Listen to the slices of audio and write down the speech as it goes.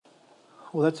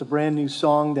Well, that's a brand new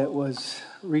song that was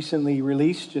recently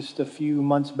released just a few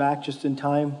months back, just in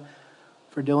time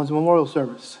for Dylan's memorial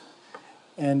service.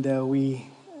 And we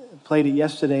played it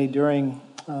yesterday during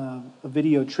a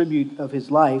video tribute of his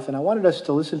life. And I wanted us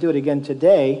to listen to it again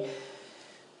today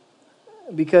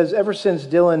because ever since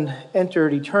Dylan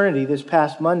entered eternity this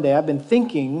past Monday, I've been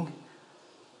thinking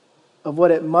of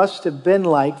what it must have been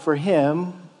like for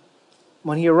him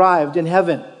when he arrived in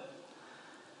heaven.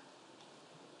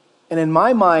 And in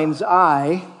my mind's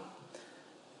eye,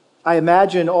 I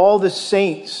imagine all the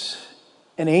saints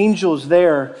and angels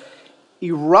there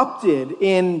erupted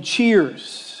in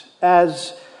cheers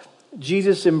as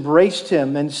Jesus embraced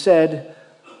him and said,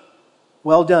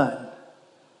 "Well done,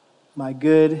 my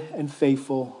good and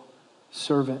faithful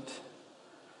servant."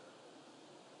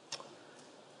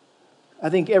 I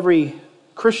think every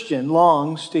Christian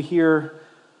longs to hear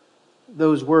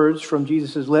those words from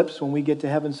Jesus' lips when we get to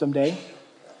heaven someday.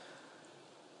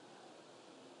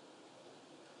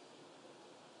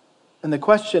 And the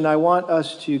question I want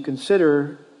us to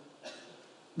consider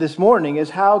this morning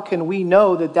is, how can we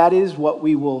know that that is what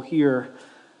we will hear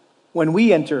when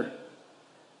we enter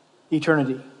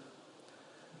eternity?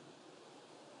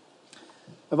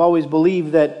 I've always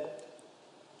believed that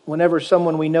whenever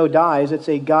someone we know dies, it's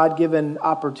a God-given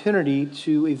opportunity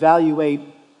to evaluate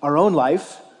our own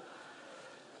life.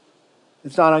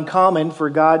 It's not uncommon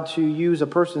for God to use a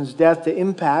person's death to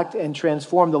impact and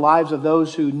transform the lives of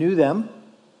those who knew them.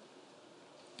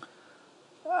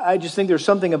 I just think there's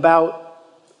something about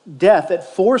death that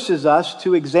forces us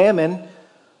to examine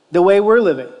the way we're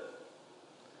living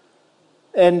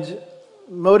and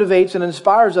motivates and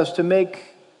inspires us to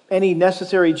make any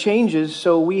necessary changes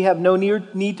so we have no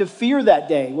need to fear that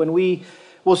day when we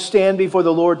will stand before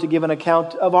the Lord to give an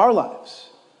account of our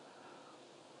lives.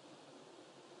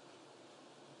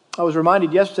 I was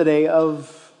reminded yesterday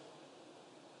of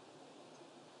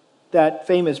that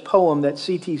famous poem that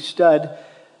C.T. Studd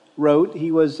wrote.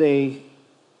 He was a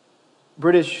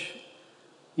British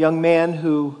young man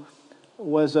who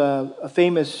was a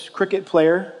famous cricket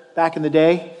player back in the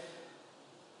day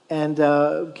and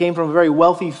came from a very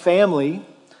wealthy family,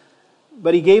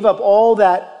 but he gave up all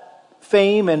that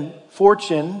fame and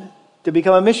fortune to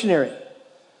become a missionary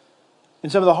in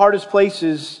some of the hardest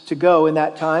places to go in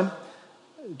that time: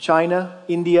 China,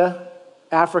 India,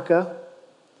 Africa.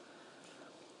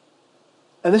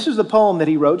 And this is the poem that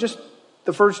he wrote, just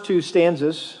the first two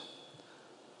stanzas.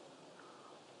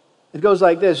 It goes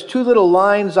like this: "Two little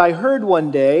lines I heard one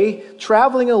day,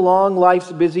 traveling along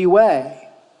life's busy way,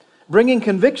 bringing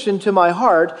conviction to my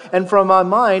heart, and from my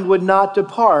mind would not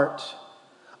depart.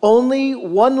 Only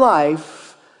one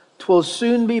life, 'twill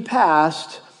soon be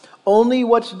past. Only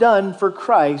what's done for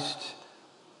Christ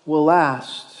will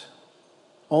last.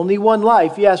 Only one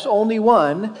life, yes, only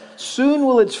one. Soon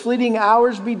will its fleeting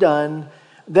hours be done.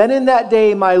 Then in that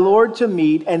day my Lord to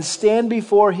meet and stand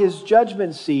before his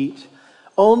judgment seat.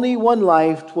 Only one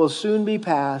life will soon be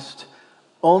past.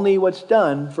 Only what's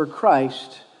done for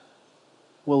Christ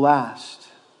will last."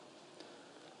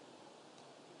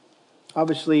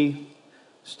 Obviously,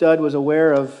 Studd was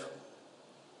aware of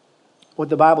what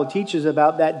the Bible teaches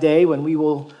about that day when we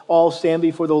will all stand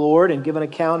before the Lord and give an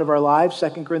account of our lives.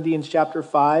 2 Corinthians chapter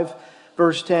 5,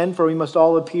 verse 10, "For we must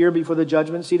all appear before the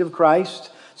judgment seat of Christ,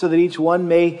 so that each one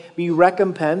may be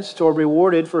recompensed or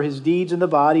rewarded for his deeds in the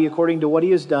body according to what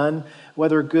he has done,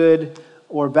 whether good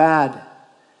or bad."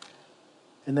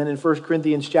 And then in 1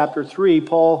 Corinthians chapter 3,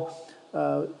 Paul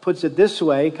puts it this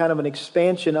way, kind of an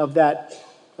expansion of that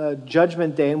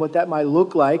judgment day and what that might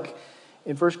look like.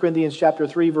 In 1 Corinthians chapter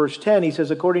 3, verse 10, he says,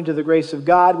 "According to the grace of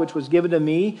God, which was given to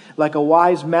me, like a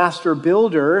wise master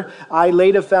builder, I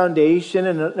laid a foundation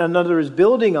and another is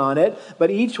building on it, but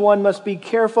each one must be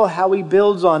careful how he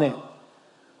builds on it.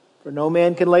 For no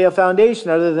man can lay a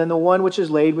foundation other than the one which is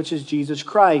laid, which is Jesus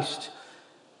Christ.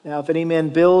 Now, if any man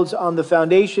builds on the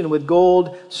foundation with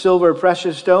gold, silver,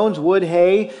 precious stones, wood,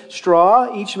 hay,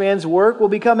 straw, each man's work will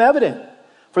become evident.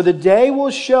 For the day will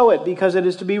show it, because it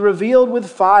is to be revealed with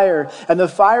fire, and the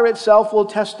fire itself will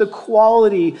test the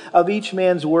quality of each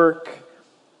man's work.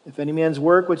 If any man's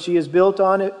work which he has built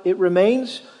on it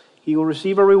remains, he will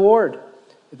receive a reward.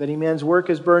 If any man's work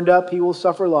is burned up, he will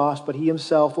suffer loss, but he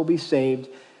himself will be saved,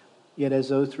 yet as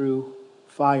though through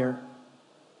fire."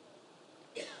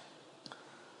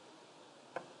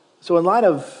 So in light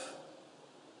of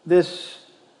this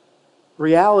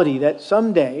reality that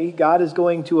someday God is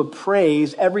going to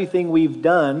appraise everything we've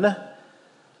done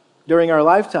during our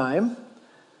lifetime,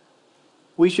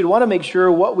 we should want to make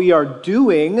sure what we are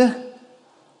doing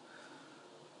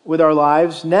with our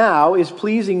lives now is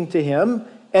pleasing to Him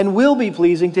and will be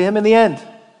pleasing to Him in the end.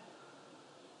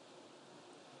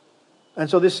 And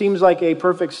so this seems like a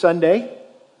perfect Sunday,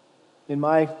 in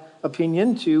my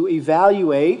opinion, to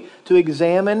evaluate, to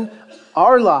examine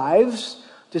our lives,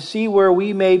 to see where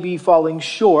we may be falling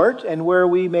short and where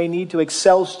we may need to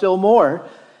excel still more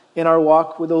in our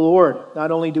walk with the Lord.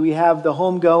 Not only do we have the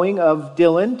homegoing of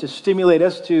Dylan to stimulate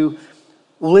us to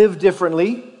live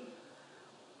differently,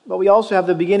 but we also have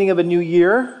the beginning of a new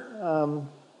year,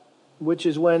 which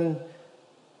is when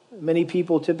many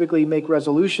people typically make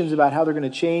resolutions about how they're going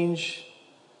to change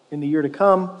in the year to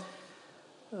come.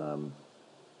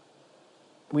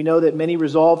 We know that many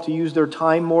resolve to use their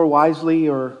time more wisely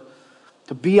or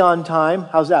to be on time.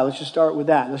 How's that? Let's just start with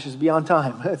that. Let's just be on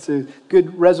time. That's a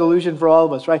good resolution for all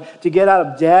of us, right? To get out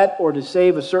of debt or to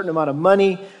save a certain amount of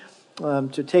money,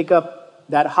 to take up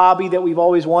that hobby that we've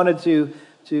always wanted to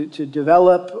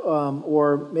develop,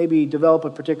 or maybe develop a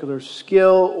particular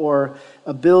skill or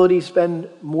ability, spend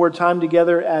more time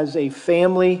together as a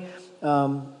family,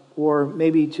 or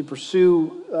maybe to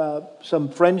pursue some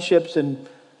friendships and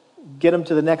get them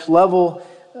to the next level.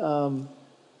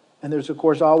 And there's, of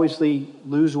course, obviously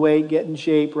lose weight, get in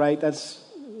shape, right? That's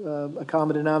a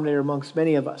common denominator amongst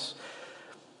many of us.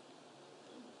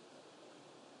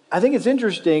 I think it's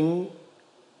interesting,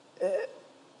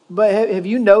 but have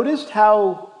you noticed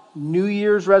how New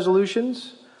Year's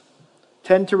resolutions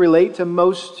tend to relate to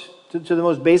the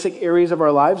most basic areas of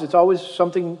our lives? It's always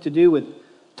something to do with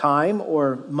time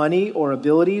or money or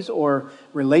abilities or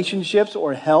relationships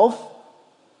or health.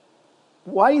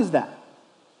 Why is that?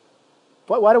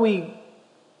 Why do we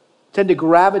tend to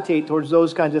gravitate towards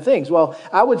those kinds of things? Well,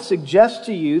 I would suggest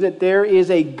to you that there is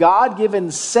a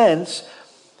God-given sense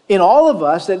in all of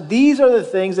us that these are the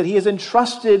things that He has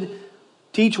entrusted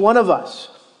to each one of us.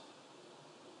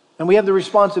 And we have the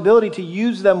responsibility to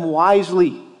use them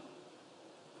wisely.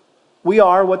 We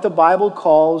are what the Bible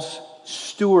calls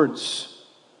stewards.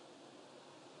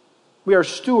 We are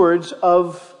stewards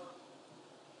of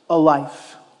a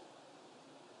life.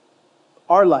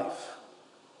 Our life.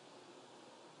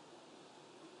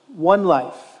 One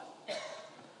life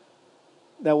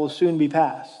that will soon be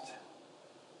past.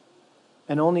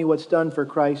 And only what's done for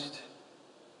Christ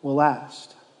will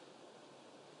last.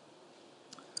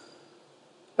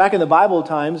 Back in the Bible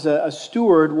times, a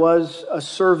steward was a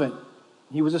servant.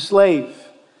 He was a slave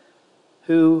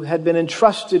who had been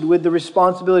entrusted with the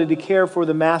responsibility to care for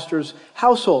the master's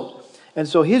household. And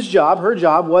so his job, her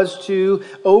job, was to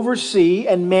oversee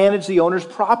and manage the owner's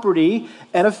property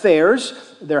and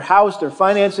affairs, their house, their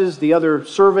finances, the other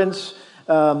servants,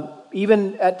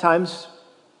 even at times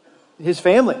his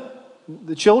family,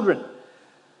 the children.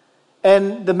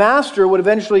 And the master would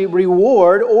eventually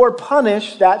reward or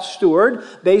punish that steward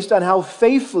based on how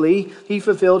faithfully he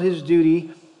fulfilled his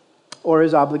duty or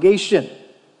his obligation.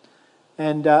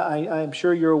 And I'm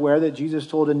sure you're aware that Jesus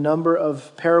told a number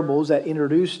of parables that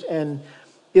introduced and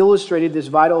illustrated this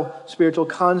vital spiritual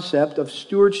concept of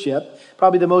stewardship.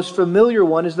 Probably the most familiar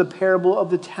one is the parable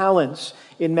of the talents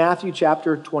in Matthew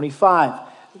chapter 25.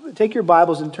 Take your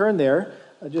Bibles and turn there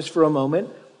just for a moment.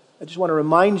 I just want to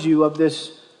remind you of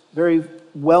this very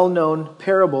well-known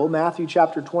parable, Matthew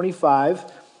chapter 25.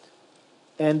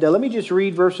 And let me just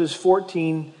read verses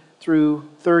 14 through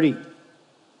 30.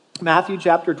 Matthew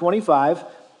chapter 25,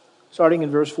 starting in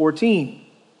verse 14.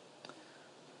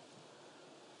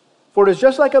 For it is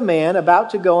just like a man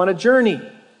about to go on a journey,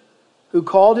 who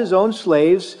called his own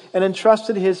slaves and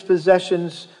entrusted his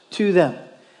possessions to them.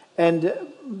 And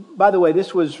by the way,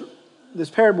 this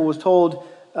parable was told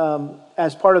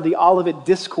as part of the Olivet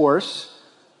Discourse,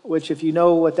 which, if you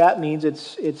know what that means,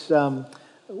 it's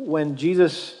when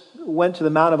Jesus went to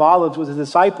the Mount of Olives with his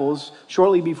disciples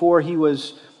shortly before he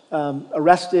was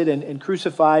arrested and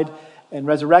crucified and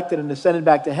resurrected and ascended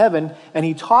back to heaven, and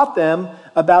he taught them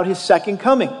about his second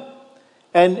coming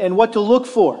and what to look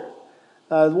for.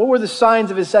 What were the signs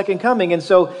of his second coming? And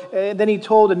so then he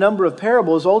told a number of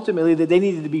parables ultimately that they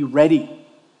needed to be ready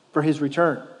for his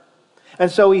return.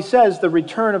 And so he says the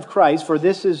return of Christ,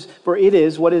 it's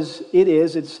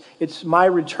my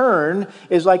return,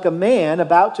 is like a man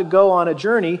about to go on a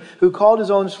journey who called his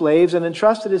own slaves and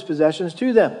entrusted his possessions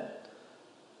to them.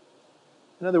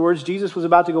 In other words, Jesus was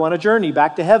about to go on a journey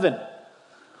back to heaven.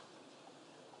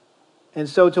 And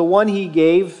so to one he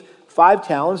gave 5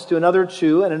 talents, to another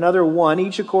 2, and another 1,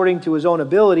 each according to his own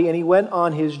ability, and he went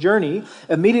on his journey.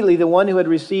 Immediately the one who had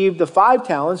received the 5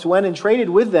 talents went and traded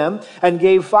with them and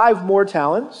gained 5 more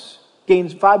talents. In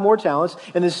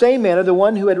the same manner, the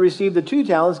one who had received the 2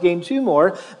 talents gained 2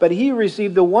 more, but he who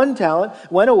received the 1 talent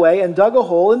went away and dug a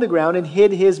hole in the ground and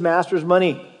hid his master's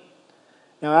money.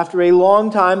 Now, after a long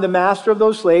time, the master of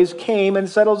those slaves came and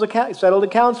settled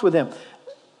accounts with him.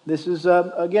 This is,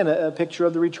 again, a picture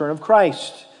of the return of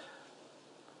Christ.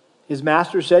 His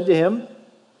master said to him,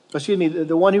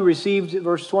 the one who received,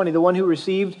 verse 20, the one who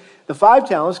received the 5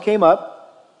 talents came up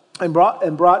and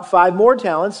brought 5 more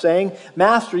talents, saying,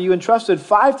 Master, you entrusted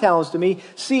 5 talents to me.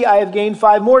 See, I have gained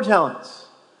 5 more talents.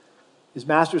 His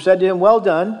master said to him, Well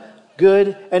done,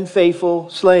 good and faithful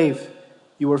slave.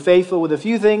 You were faithful with a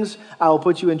few things. I will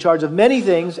put you in charge of many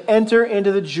things. Enter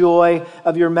into the joy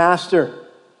of your master.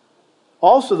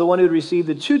 Also, the one who had received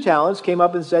the 2 talents came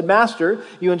up and said, Master,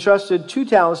 you entrusted 2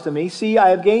 talents to me. See, I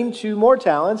have gained 2 more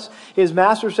talents. His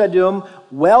master said to him,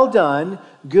 Well done,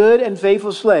 good and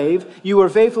faithful slave. You were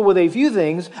faithful with a few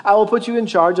things. I will put you in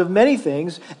charge of many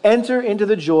things. Enter into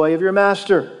the joy of your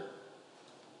master.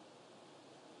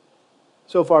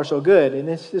 So far, so good. And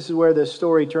this is where the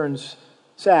story turns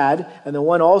sad. And the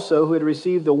one also who had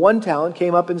received the 1 talent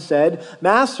came up and said,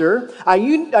 Master, I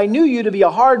knew you to be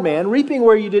a hard man, reaping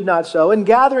where you did not sow, and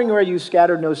gathering where you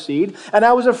scattered no seed. And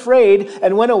I was afraid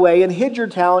and went away and hid your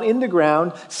talent in the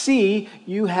ground. See,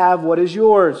 you have what is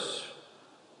yours.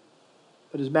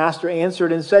 But his master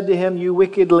answered and said to him, You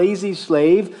wicked, lazy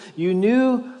slave, you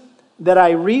knew that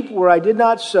I reap where I did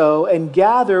not sow, and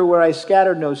gather where I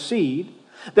scattered no seed.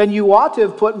 Then you ought to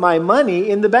have put my money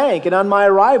in the bank, and on my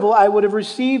arrival I would have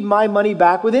received my money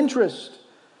back with interest.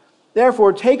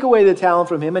 Therefore take away the talent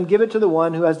from him and give it to the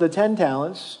one who has the 10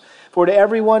 talents. For to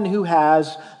everyone who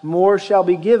has, more shall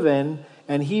be given,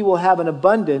 and he will have an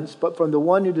abundance. But from the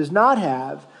one who does not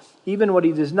have, even what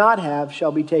he does not have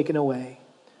shall be taken away.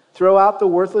 Throw out the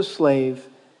worthless slave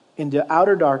into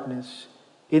outer darkness.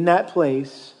 In that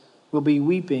place will be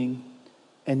weeping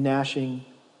and gnashing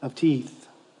of teeth.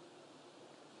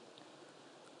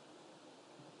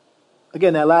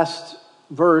 Again, that last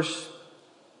verse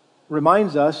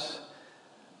reminds us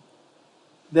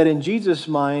that in Jesus'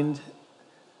 mind,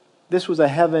 this was a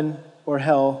heaven or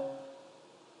hell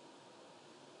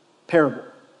parable.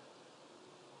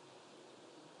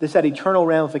 This had eternal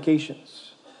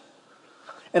ramifications.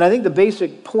 And I think the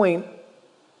basic point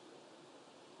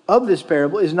of this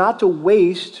parable is not to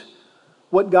waste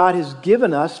what God has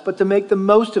given us, but to make the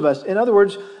most of us. In other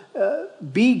words,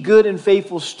 be good and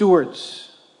faithful stewards.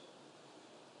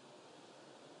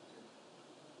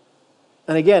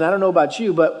 And again, I don't know about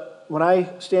you, but when I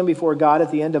stand before God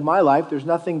at the end of my life, there's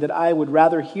nothing that I would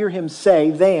rather hear him say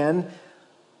than,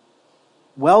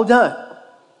 Well done,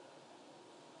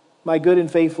 my good and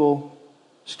faithful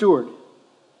steward.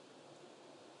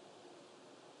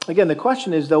 Again, the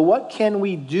question is, though, what can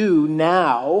we do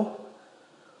now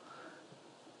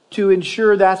to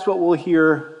ensure that's what we'll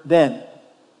hear then?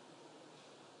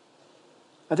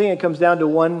 I think it comes down to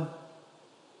one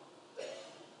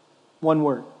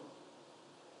word.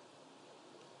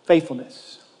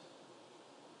 Faithfulness.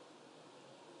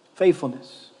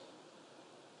 Faithfulness.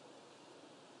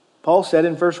 Paul said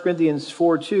in 1 Corinthians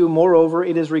 4:2, Moreover,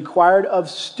 it is required of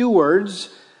stewards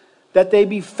that they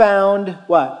be found,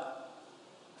 what?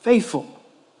 Faithful.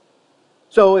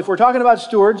 So if we're talking about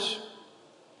stewards,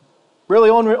 really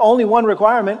only one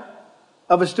requirement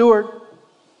of a steward.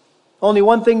 Only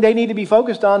one thing they need to be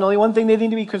focused on, only one thing they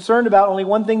need to be concerned about, only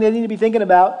one thing they need to be thinking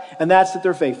about, and that's that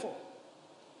they're faithful.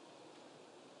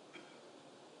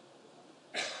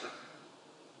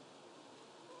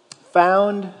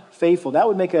 Found faithful. That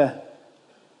would make a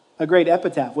great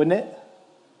epitaph, wouldn't it?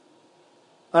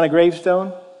 On a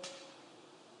gravestone.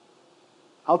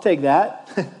 I'll take that.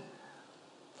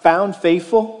 Found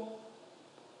faithful.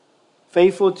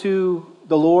 Faithful to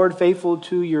the Lord, faithful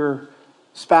to your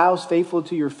spouse, faithful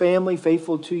to your family,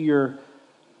 faithful to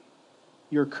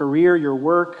your career, your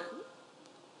work,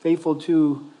 faithful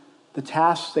to the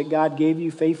tasks that God gave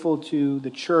you, faithful to the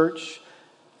church,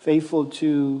 faithful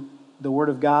to the Word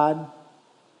of God.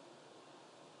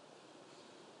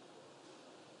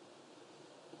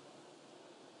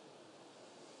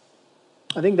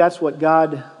 I think that's what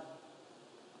God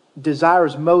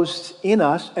desires most in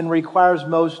us and requires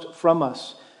most from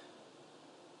us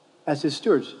as His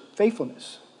stewards.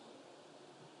 Faithfulness.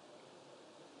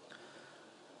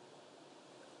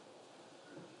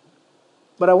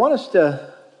 But I want us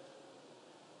to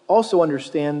also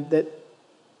understand that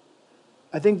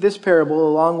I think this parable,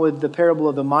 along with the parable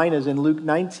of the minas in Luke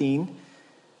 19,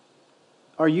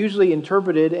 are usually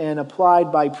interpreted and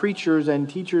applied by preachers and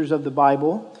teachers of the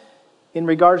Bible in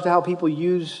regards to how people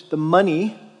use the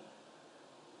money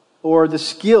or the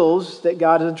skills that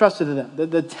God has entrusted to them,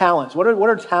 the talents. What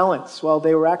are talents? Well,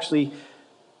 they were actually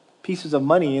pieces of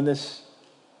money in this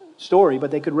story, but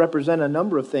they could represent a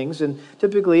number of things. And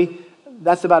typically,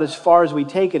 that's about as far as we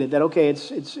take it. That, okay,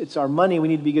 it's our money. We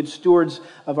need to be good stewards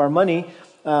of our money.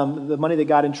 the money that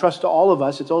God entrusts to all of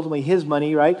us. It's ultimately His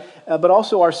money, right? But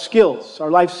also our skills,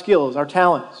 our life skills, our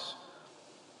talents.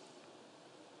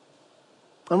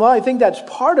 And while I think that's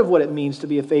part of what it means to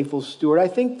be a faithful steward, I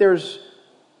think there's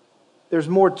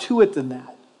more to it than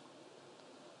that.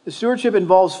 The stewardship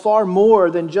involves far more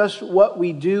than just what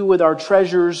we do with our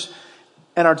treasures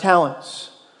and our talents.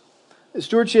 The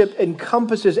stewardship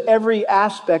encompasses every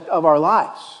aspect of our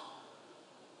lives.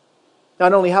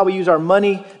 Not only how we use our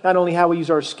money, not only how we use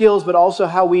our skills, but also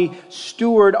how we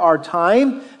steward our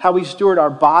time, how we steward our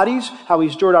bodies, how we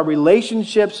steward our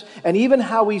relationships, and even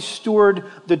how we steward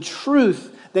the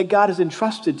truth that God has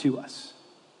entrusted to us.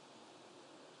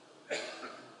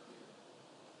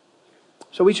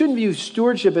 So we shouldn't view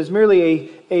stewardship as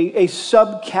merely a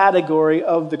subcategory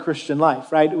of the Christian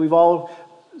life, right? We've all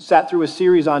sat through a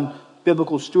series on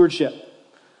biblical stewardship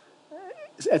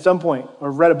at some point,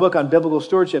 or read a book on biblical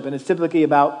stewardship, and it's typically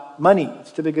about money.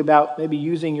 It's typically about maybe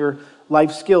using your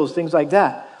life skills, things like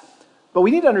that. But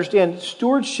we need to understand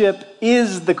stewardship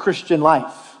is the Christian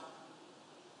life.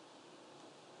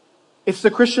 It's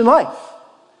the Christian life.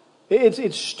 It's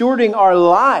stewarding our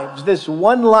lives, this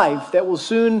one life that will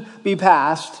soon be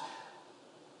past,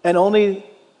 and only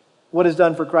what is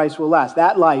done for Christ will last.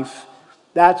 That life,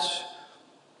 that's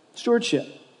stewardship.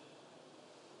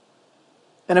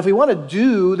 And if we want to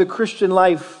do the Christian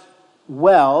life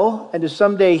well, and to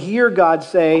someday hear God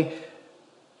say,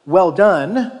 "Well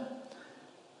done,"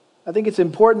 I think it's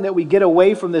important that we get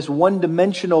away from this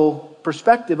one-dimensional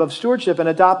perspective of stewardship and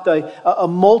adopt a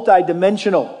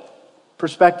multi-dimensional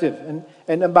perspective.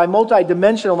 And by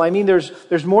multi-dimensional, I mean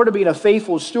there's more to being a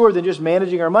faithful steward than just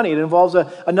managing our money. It involves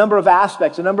a number of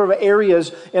aspects, a number of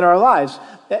areas in our lives.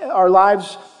 Our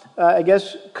lives, I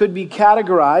guess, could be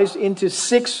categorized into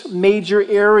 6 major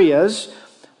areas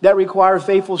that require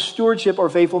faithful stewardship or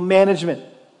faithful management.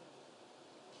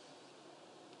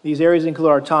 These areas include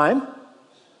our time,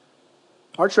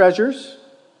 our treasures,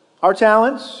 our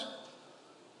talents,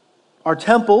 our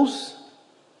temples,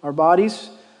 our bodies,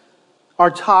 our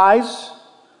ties,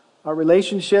 our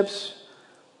relationships,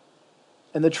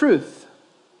 and the truth.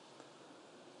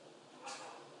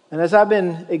 And as I've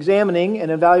been examining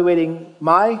and evaluating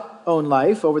my own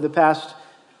life over the past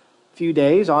few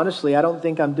days, honestly, I don't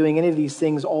think I'm doing any of these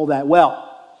things all that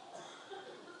well.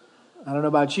 I don't know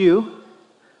about you,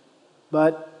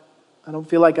 but I don't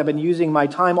feel like I've been using my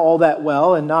time all that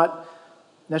well, and not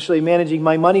necessarily managing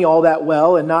my money all that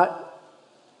well, and not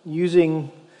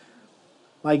using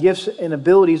my gifts and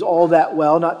abilities all that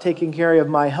well, not taking care of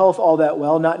my health all that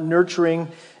well, not nurturing,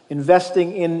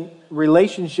 investing in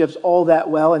relationships all that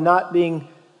well, and not being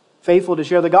faithful to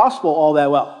share the gospel all that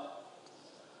well.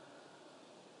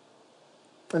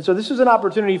 And so this is an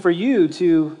opportunity for you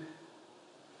to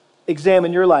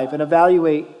examine your life and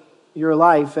evaluate your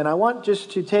life. And I want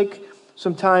just to take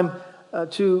some time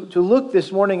to look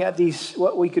this morning at these,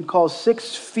 what we could call 6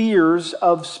 spheres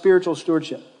of spiritual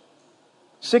stewardship.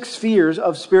 6 spheres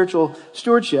of spiritual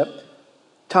stewardship: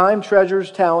 time,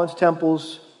 treasures, talents,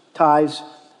 temples, ties,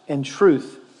 and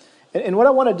truth. And what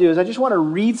I want to do is I just want to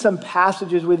read some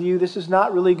passages with you. This is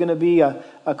not really going to be a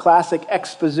classic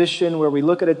exposition where we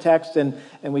look at a text and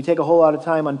we take a whole lot of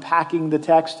time unpacking the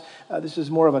text. This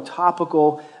is more of a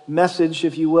topical message,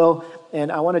 if you will.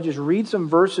 And I want to just read some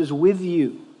verses with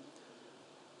you,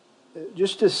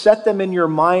 just to set them in your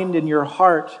mind and your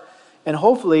heart, and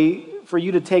hopefully for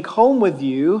you to take home with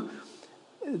you,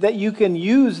 that you can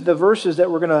use the verses that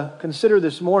we're going to consider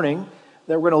this morning,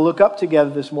 that we're going to look up together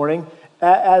this morning,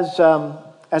 as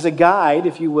a guide,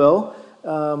 if you will,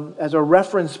 as a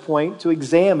reference point to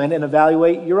examine and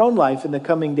evaluate your own life in the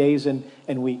coming days and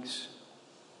weeks.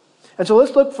 And so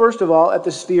let's look first of all at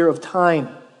the sphere of time.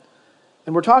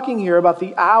 And we're talking here about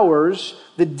the hours,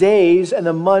 the days, and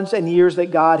the months and years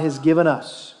that God has given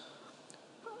us.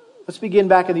 Let's begin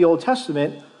back in the Old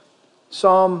Testament,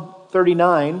 Psalm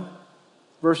 39,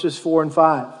 verses 4 and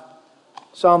 5.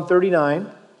 Psalm 39,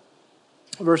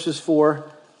 verses 4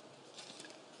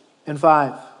 and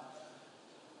 5.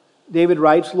 David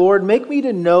writes, "Lord, make me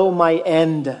to know my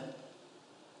end.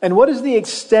 And what is the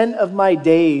extent of my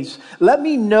days? Let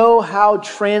me know how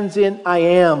transient I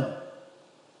am.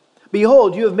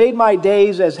 Behold, you have made my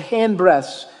days as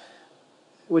handbreadths,"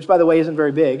 which, by the way, isn't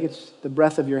very big. It's the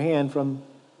breadth of your hand from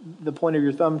the point of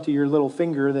your thumb to your little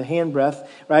finger, the hand breadth,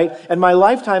 right? "And my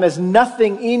lifetime as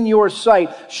nothing in your sight.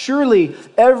 Surely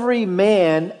every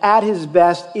man at his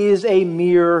best is a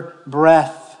mere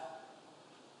breath."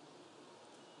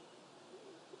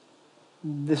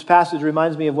 This passage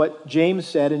reminds me of what James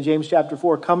said in James chapter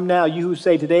 4. Come now, you who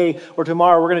say today or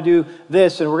tomorrow we're going to do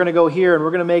this and we're going to go here and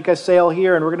we're going to make a sail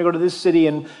here and we're going to go to this city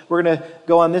and we're going to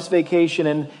go on this vacation.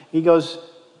 And he goes,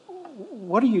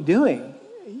 what are you doing?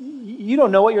 You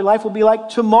don't know what your life will be like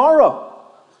tomorrow.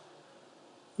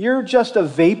 You're just a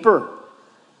vapor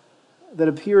that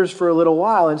appears for a little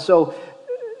while. And so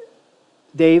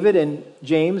David and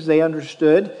James, they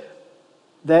understood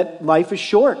that life is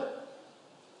short.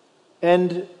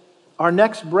 And our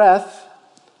next breath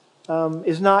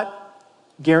is not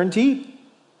guaranteed.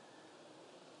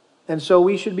 And so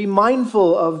we should be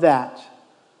mindful of that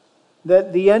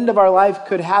the end of our life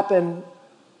could happen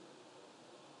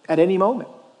at any moment.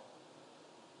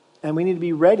 And we need to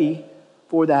be ready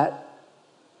for that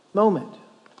moment.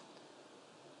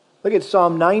 Look at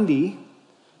Psalm 90.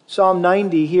 Psalm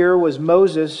 90 here was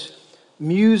Moses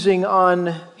musing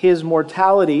on his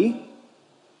mortality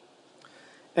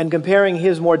and comparing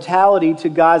his mortality to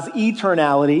God's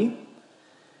eternality.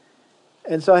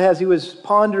 And so as he was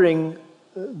pondering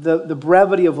the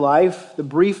brevity of life, the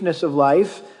briefness of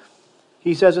life,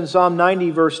 he says in Psalm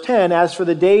 90 verse 10, as for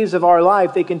the days of our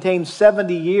life, they contain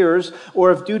 70 years,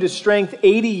 or if due to strength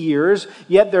 80 years,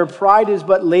 yet their pride is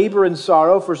but labor and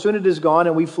sorrow, for soon it is gone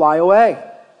and we fly away.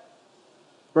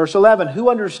 Verse 11, who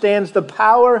understands the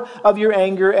power of your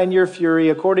anger and your fury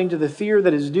according to the fear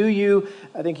that is due you?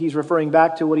 I think he's referring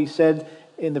back to what he said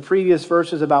in the previous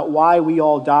verses about why we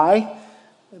all die.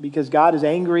 Because God is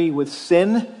angry with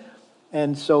sin,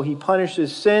 and so he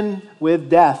punishes sin with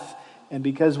death. And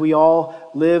because we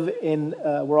all live in,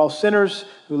 we're all sinners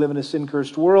who live in a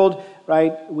sin-cursed world,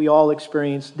 right? We all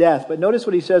experience death. But notice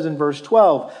what he says in verse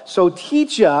 12. So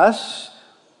teach us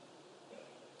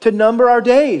to number our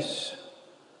days,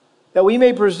 that we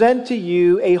may present to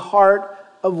you a heart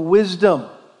of wisdom.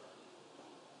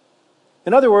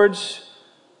 In other words,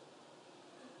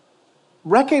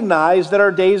 recognize that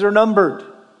our days are numbered.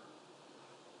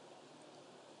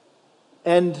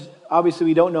 And obviously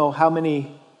we don't know how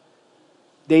many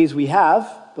days we have.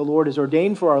 The Lord has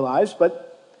ordained for our lives,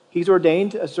 but he's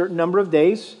ordained a certain number of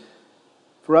days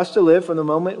for us to live from the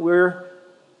moment we're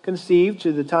conceived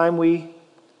to the time we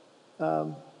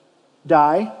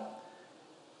die.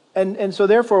 And so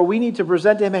therefore we need to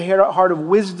present to him a heart of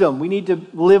wisdom. We need to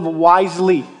live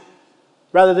wisely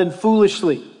rather than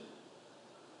foolishly.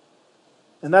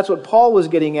 And that's what Paul was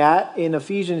getting at in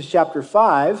Ephesians chapter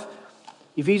 5.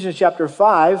 Ephesians chapter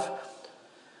 5,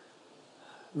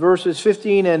 verses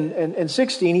 15 and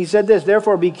 16, he said this,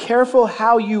 therefore be careful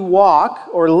how you walk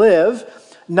or live,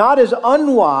 not as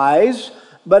unwise,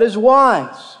 but as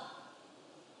wise,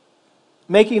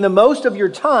 making the most of your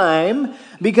time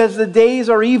because the days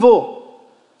are evil.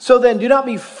 So then do not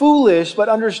be foolish, but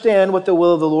understand what the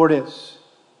will of the Lord is.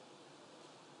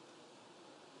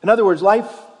 In other words, life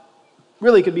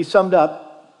really could be summed up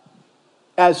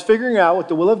as figuring out what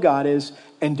the will of God is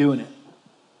and doing it.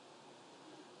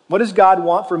 What does God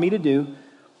want for me to do?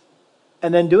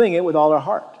 And then doing it with all our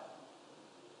heart.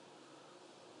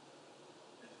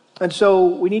 And so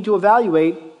we need to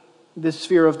evaluate this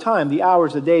sphere of time, the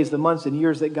hours, the days, the months, and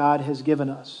years that God has given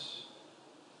us.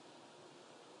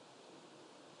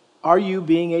 Are you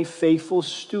being a faithful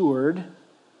steward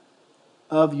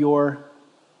of your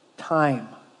time?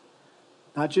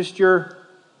 Not just the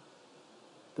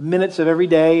minutes of every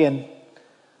day,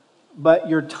 but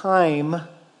your time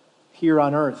here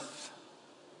on earth.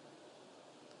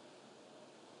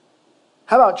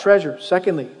 How about treasure?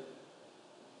 Secondly,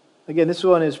 again, this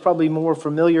one is probably more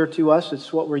familiar to us.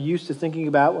 It's what we're used to thinking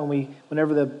about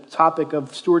whenever the topic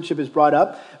of stewardship is brought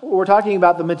up. We're talking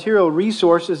about the material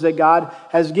resources that God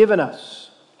has given us.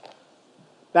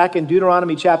 Back in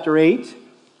Deuteronomy chapter 8,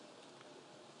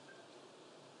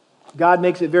 God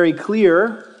makes it very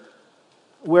clear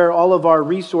where all of our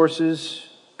resources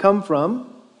come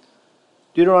from.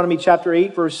 Deuteronomy chapter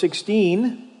 8, verse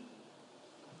 16,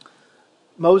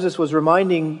 Moses was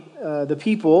reminding the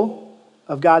people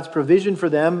of God's provision for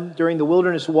them during the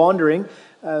wilderness wandering.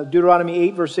 Deuteronomy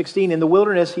 8, verse 16, in the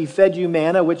wilderness he fed you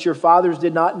manna, which your fathers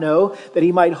did not know, that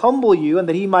he might humble you and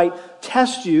that he might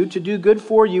test you to do good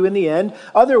for you in the end.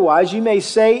 Otherwise you may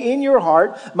say in your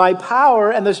heart, my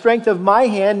power and the strength of my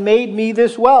hand made me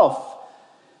this wealth.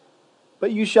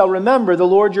 But you shall remember the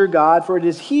Lord your God, for it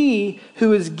is he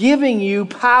who is giving you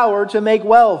power to make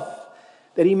wealth,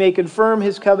 that he may confirm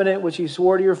his covenant which he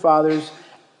swore to your fathers,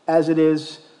 as it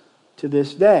is to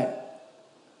this day.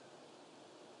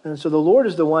 And so the Lord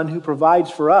is the one who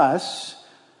provides for us,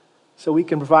 so we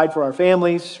can provide for our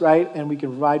families, right? And we can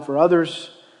provide for others,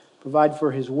 provide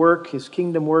for his work, his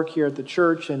kingdom work here at the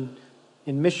church and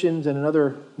in missions and in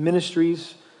other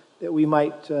ministries that we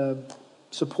might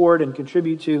support and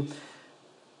contribute to.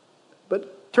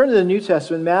 But turn to the New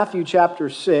Testament, Matthew chapter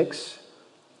 6.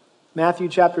 Matthew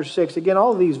chapter 6. Again,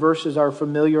 all of these verses are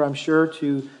familiar, I'm sure,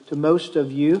 to most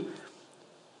of you.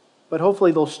 But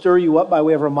hopefully they'll stir you up by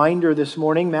way of reminder this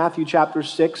morning. Matthew chapter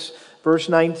 6, verse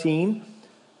 19.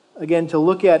 Again, to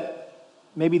look at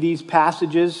maybe these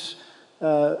passages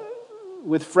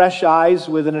with fresh eyes,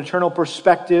 with an eternal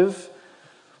perspective.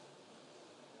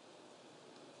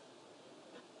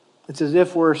 It's as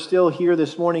if we're still here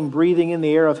this morning breathing in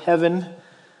the air of heaven,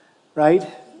 right?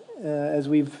 As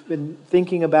we've been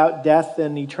thinking about death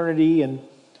and eternity. And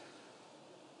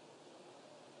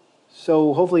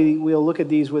so hopefully we'll look at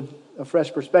these with a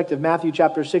fresh perspective. Matthew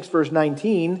chapter 6, verse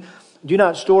 19. Do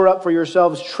not store up for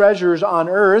yourselves treasures on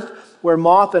earth, where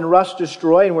moth and rust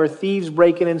destroy and where thieves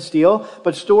break in and steal,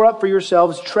 but store up for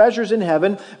yourselves treasures in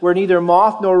heaven, where neither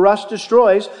moth nor rust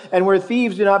destroys, and where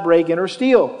thieves do not break in or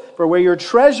steal. For where your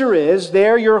treasure is,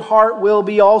 there your heart will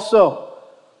be also.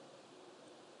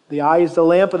 The eye is the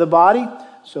lamp of the body.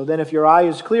 So then if your eye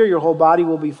is clear, your whole body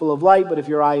will be full of light. But if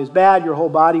your eye is bad, your whole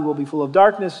body will be full of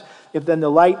darkness. If then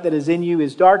the light that is in you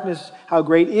is darkness, how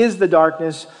great is the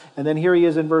darkness? And then here he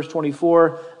is in verse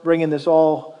 24, bringing this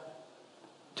all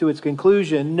to its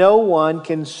conclusion. No one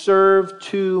can serve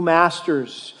two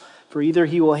masters, for either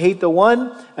he will hate the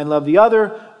one and love the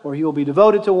other, or he will be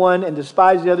devoted to one and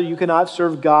despise the other. You cannot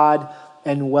serve God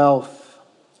and wealth.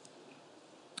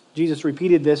 Jesus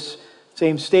repeated this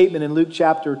same statement in Luke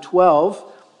chapter 12.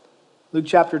 Luke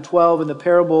chapter 12 in the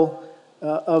parable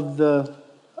of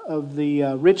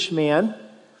the rich man.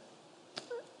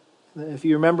 If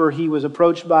you remember, he was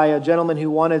approached by a gentleman who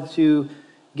wanted to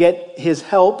get his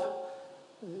help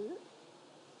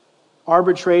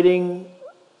arbitrating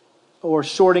or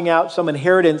sorting out some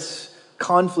inheritance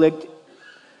conflict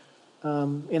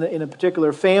in a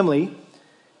particular family.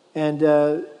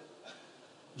 And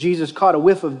Jesus caught a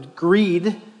whiff of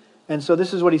greed. And so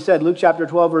this is what he said, Luke chapter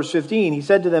 12, verse 15. He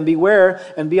said to them, beware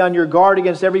and be on your guard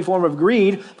against every form of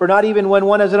greed, for not even when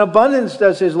one has an abundance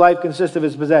does his life consist of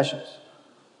his possessions.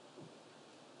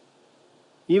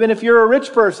 Even if you're a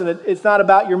rich person, it's not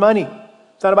about your money.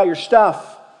 It's not about your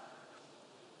stuff.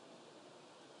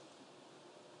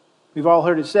 We've all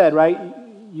heard it said, right?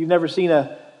 You've never seen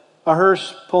a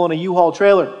hearse pulling a U-Haul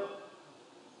trailer.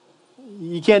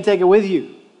 You can't take it with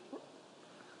you.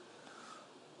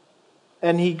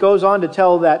 And he goes on to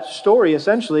tell that story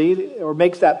essentially, or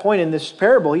makes that point in this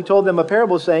parable. He told them a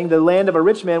parable saying the land of a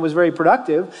rich man was very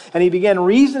productive. And he began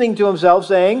reasoning to himself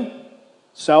saying,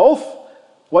 Self,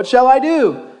 what shall I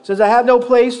do, since I have no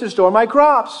place to store my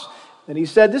crops? And he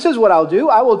said, this is what I'll do.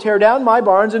 I will tear down my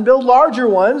barns and build larger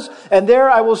ones, and there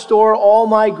I will store all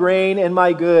my grain and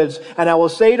my goods. And I will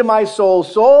say to my soul,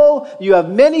 Soul, you have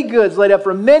many goods laid up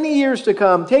for many years to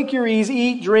come. Take your ease,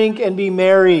 eat, drink, and be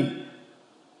merry.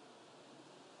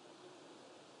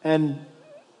 And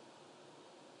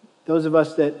those of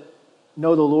us that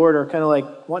know the Lord are kind of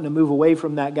like wanting to move away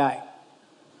from that guy,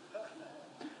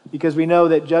 because we know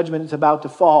that judgment is about to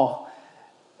fall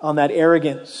on that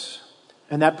arrogance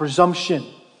and that presumption.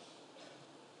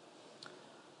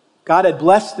 God had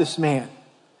blessed this man,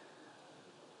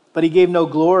 but he gave no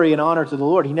glory and honor to the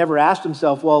Lord. He never asked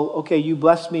himself, well, okay, you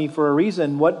blessed me for a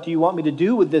reason. What do you want me to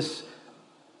do with this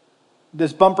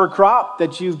bumper crop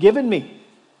that you've given me?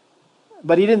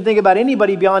 But he didn't think about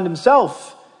anybody beyond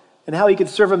himself and how he could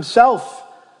serve himself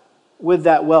with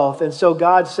that wealth. And so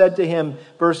God said to him,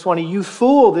 verse 20, you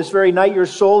fool, this very night your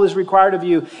soul is required of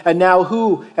you. And now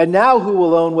who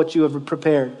will own what you have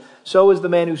prepared? So is the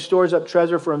man who stores up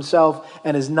treasure for himself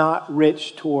and is not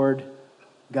rich toward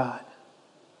God.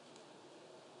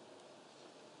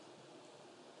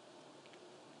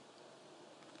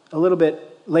 A little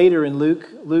bit later in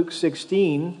Luke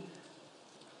 16,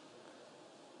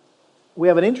 we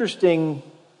have an interesting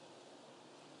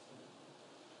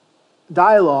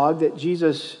dialogue that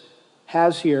Jesus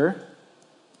has here.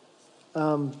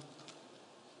 And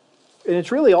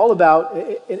it's really all about,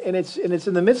 and it's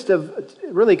in the midst of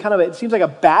really kind of, it seems like a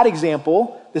bad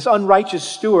example, this unrighteous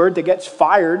steward that gets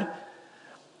fired.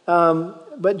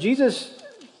 But Jesus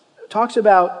talks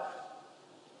about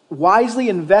wisely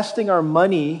investing our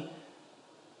money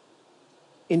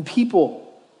in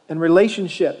people and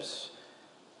relationships,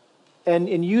 and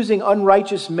in using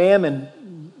unrighteous mammon,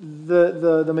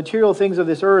 the material things of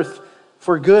this earth,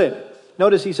 for good.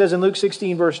 Notice he says in Luke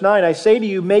 16, verse 9, I say to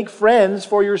you, make friends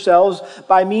for yourselves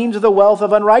by means of the wealth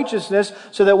of unrighteousness,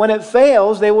 so that when it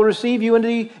fails, they will receive you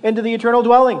into the eternal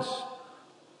dwellings.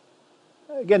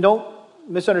 Again, don't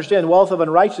misunderstand wealth of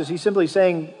unrighteousness. He's simply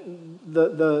saying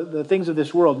the things of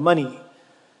this world, money.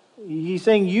 He's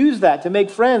saying use that to make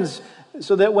friends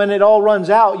so that when it all runs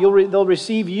out, they'll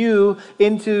receive you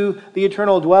into the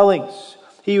eternal dwellings.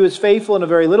 He who is faithful in a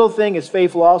very little thing is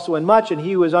faithful also in much, and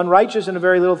he who is unrighteous in a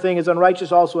very little thing is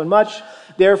unrighteous also in much.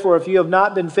 Therefore, if you have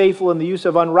not been faithful in the use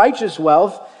of unrighteous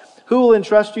wealth, who will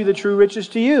entrust you the true riches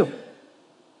to you?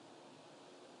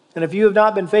 And if you have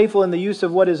not been faithful in the use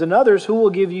of what is another's, who will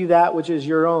give you that which is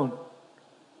your own?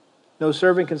 No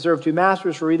servant can serve two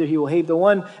masters, for either he will hate the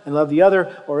one and love the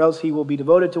other, or else he will be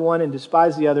devoted to one and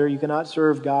despise the other. You cannot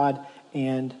serve God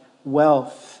and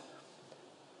wealth.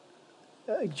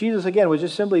 Jesus, again, was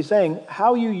just simply saying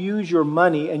how you use your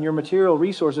money and your material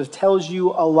resources tells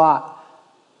you a lot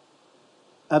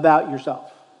about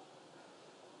yourself.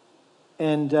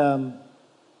 And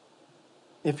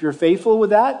if you're faithful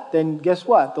with that, then guess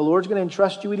what? The Lord's going to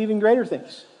entrust you with even greater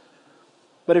things.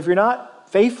 But if you're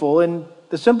not faithful in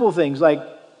the simple things like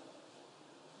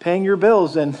paying your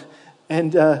bills and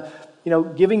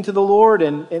giving to the Lord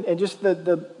and just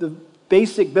the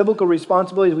basic biblical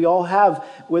responsibilities we all have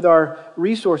with our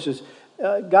resources,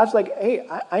 God's like, hey,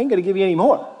 I ain't going to give you any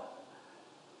more.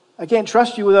 I can't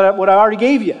trust you with what I already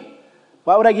gave you.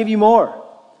 Why would I give you more?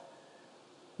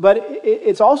 But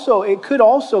it could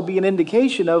also be an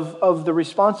indication of the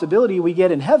responsibility we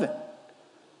get in heaven.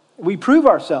 We prove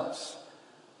ourselves,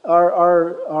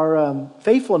 our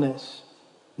faithfulness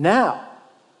now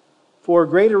for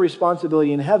greater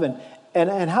responsibility in heaven.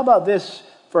 And how about this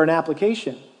for an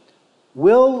application?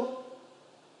 Will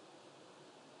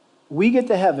we get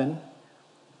to heaven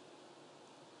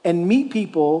and meet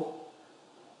people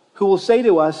who will say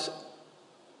to us,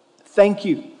 thank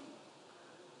you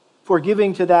for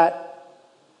giving to that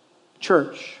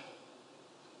church,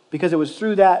 because it was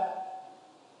through that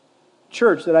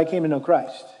church that I came to know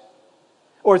Christ.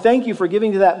 Or thank you for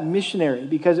giving to that missionary,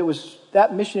 because it was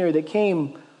that missionary that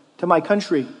came to my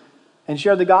country and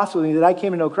shared the gospel with me that I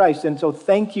came to know Christ. And so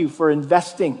thank you for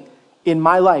investing in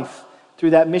my life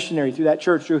through that missionary, through that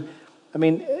church.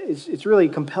 It's really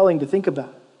compelling to think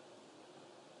about.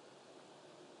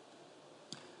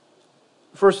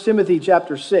 1 Timothy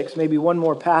chapter 6, maybe one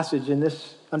more passage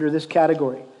under this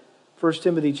category. 1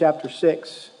 Timothy chapter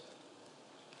 6,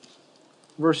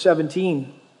 verse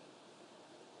 17.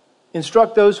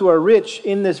 Instruct those who are rich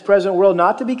in this present world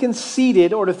not to be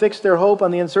conceited or to fix their hope on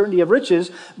the uncertainty of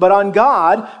riches, but on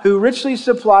God, who richly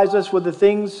supplies us with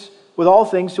all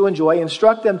things to enjoy.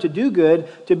 Instruct them to do good,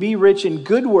 to be rich in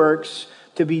good works,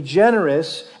 to be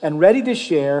generous and ready to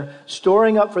share,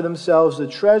 storing up for themselves the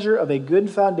treasure of a good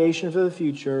foundation for the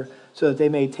future, so that they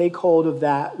may take hold of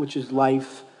that which is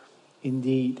life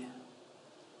indeed.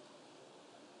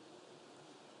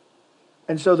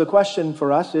 And so the question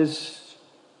for us is,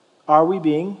 are we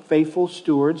being faithful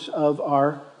stewards of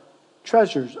our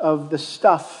treasures, of the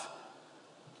stuff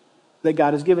that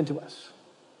God has given to us?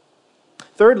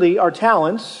 Thirdly, our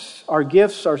talents, our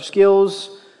gifts, our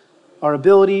skills, our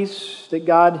abilities that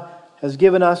God has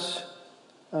given us.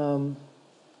 I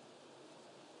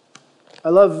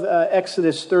love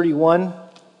Exodus 31.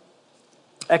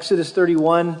 Exodus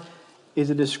 31 is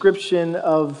a description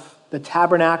of the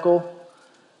tabernacle,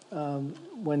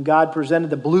 when God presented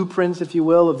the blueprints, if you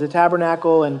will, of the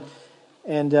tabernacle.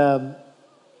 And I'm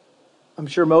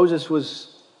sure Moses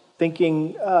was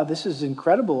thinking, this is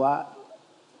incredible,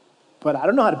 but I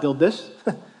don't know how to build this.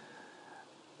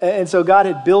 And so God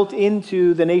had built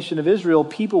into the nation of Israel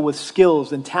people with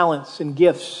skills and talents and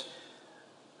gifts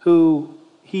who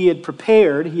he had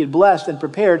blessed and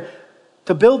prepared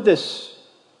to build this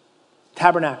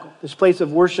tabernacle, this place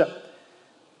of worship.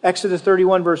 Exodus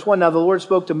 31 verse 1, now the Lord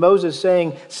spoke to Moses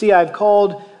saying, see, I've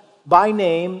called by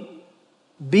name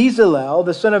Bezalel,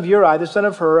 the son of Uri, the son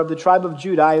of Hur, of the tribe of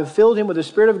Judah. I have filled him with the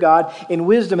Spirit of God in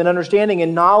wisdom and understanding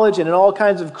and knowledge and in all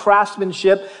kinds of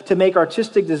craftsmanship to make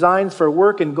artistic designs for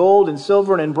work in gold and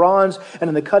silver and in bronze and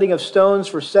in the cutting of stones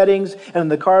for settings and in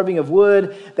the carving of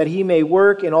wood, that he may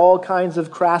work in all kinds of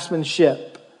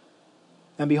craftsmanship.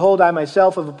 And behold, I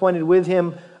myself have appointed with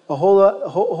him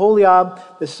Aholiab,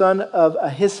 the son of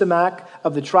Ahisamach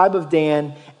of the tribe of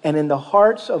Dan, and in the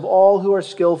hearts of all who are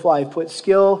skillful I have put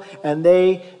skill, and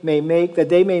they may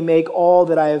make all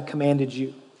that I have commanded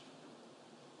you.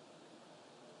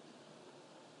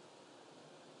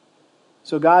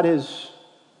 So God has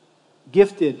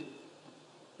gifted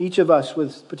each of us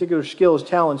with particular skills,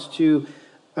 talents to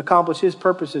accomplish his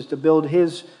purposes, to build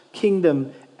his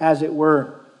kingdom, as it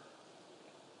were.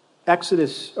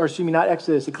 Ecclesiastes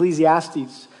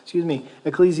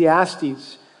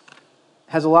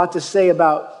has a lot to say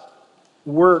about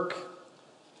work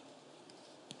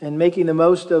and making the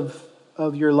most of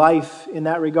your life in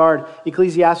that regard.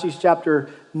 Ecclesiastes chapter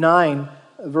 9,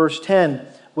 verse 10.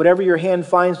 Whatever your hand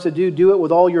finds to do, do it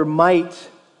with all your might.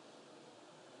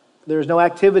 There is no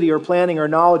activity or planning or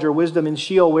knowledge or wisdom in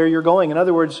Sheol where you're going. In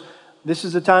other words, this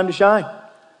is the time to shine.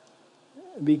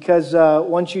 Because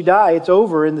once you die, it's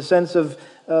over in the sense of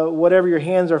whatever your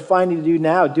hands are finding to do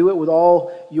now, do it with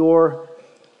all your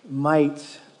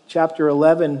might. Chapter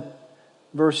 11,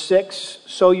 verse 6,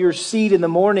 sow your seed in the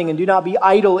morning and do not be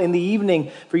idle in the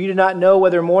evening, for you do not know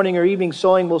whether morning or evening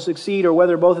sowing will succeed or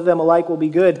whether both of them alike will be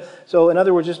good. So in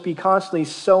other words, just be constantly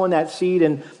sowing that seed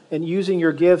and using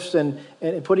your gifts and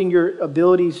putting your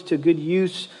abilities to good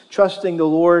use, trusting the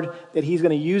Lord that He's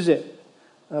going to use it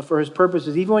for His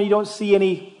purposes, even when you don't see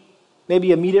any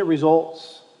maybe immediate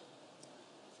results.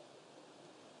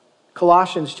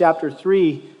 Colossians chapter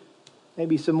 3,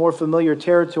 maybe some more familiar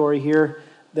territory here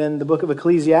than the book of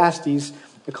Ecclesiastes.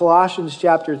 Colossians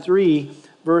chapter 3,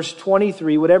 verse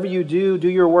 23, whatever you do, do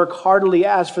your work heartily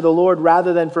as for the Lord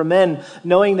rather than for men,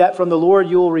 knowing that from the Lord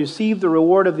you will receive the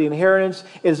reward of the inheritance.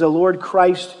 It is the Lord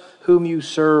Christ whom you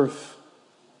serve.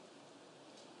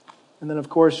 And then, of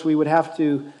course, we would have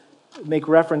to make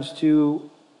reference to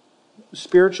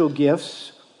spiritual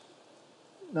gifts,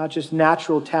 not just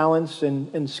natural talents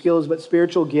and skills, but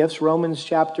spiritual gifts. Romans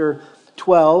chapter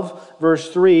 12,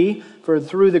 verse 3, for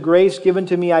through the grace given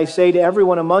to me, I say to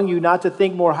everyone among you not to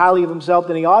think more highly of himself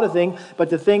than he ought to think, but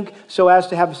to think so as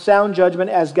to have sound judgment,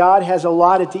 as God has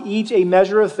allotted to each a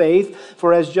measure of faith.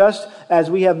 For as just as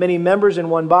we have many members in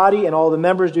one body, and all the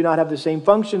members do not have the same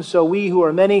function, so we who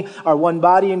are many are one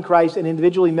body in Christ, and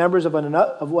individually members of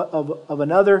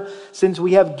another. Since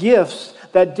we have gifts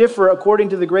that differ according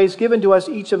to the grace given to us,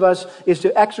 each of us is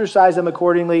to exercise them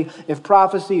accordingly. If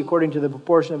prophecy, according to the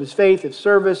proportion of his faith; if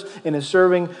service, in his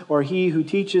serving; or he who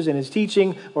teaches in his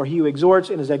teaching; or he who exhorts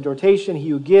in his exhortation; he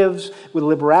who gives with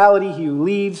liberality; he who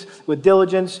leads with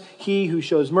diligence; he who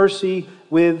shows mercy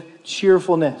with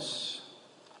cheerfulness.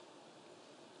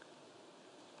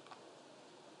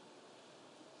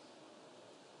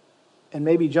 And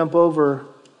maybe jump over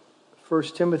 1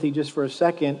 Timothy just for a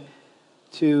second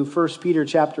to 1 Peter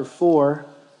chapter 4.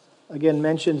 Again,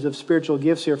 mentions of spiritual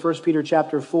gifts here. 1 Peter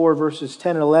chapter 4, verses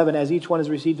 10 and 11. As each one has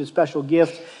received a special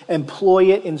gift,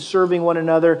 employ it in serving one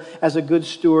another as a good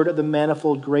steward of the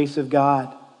manifold grace of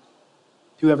God.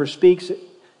 Whoever speaks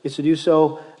is to do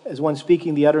so as one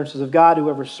speaking the utterances of God.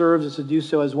 Whoever serves is to do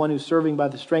so as one who's serving by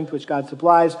the strength which God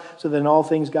supplies, so that in all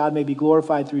things God may be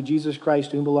glorified through Jesus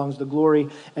Christ, to whom belongs the glory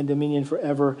and dominion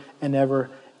forever and ever.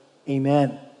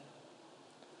 Amen.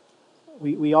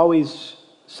 We always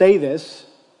say this.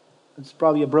 It's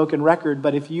probably a broken record,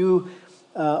 but if you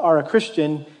are a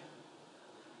Christian,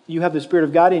 you have the Spirit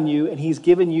of God in you, and He's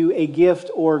given you a gift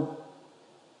or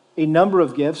a number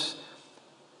of gifts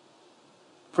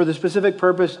for the specific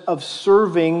purpose of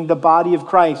serving the body of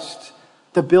Christ,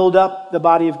 to build up the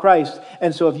body of Christ.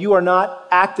 And so if you are not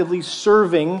actively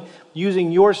serving,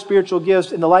 using your spiritual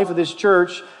gifts in the life of this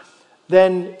church,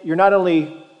 then you're not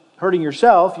only hurting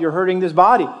yourself, you're hurting this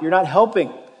body. You're not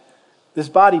helping this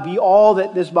body be all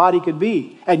that this body could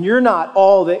be. And you're not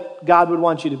all that God would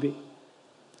want you to be.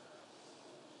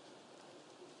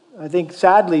 I think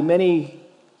sadly many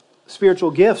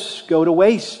spiritual gifts go to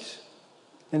waste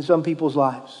in some people's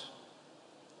lives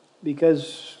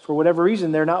because for whatever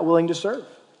reason they're not willing to serve.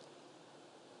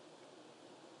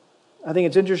 I think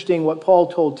it's interesting what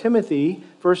Paul told Timothy,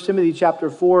 1 Timothy chapter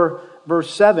 4,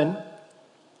 verse 7.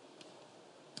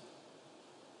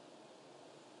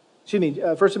 1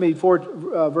 Timothy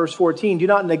 4, verse 14. Do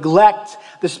not neglect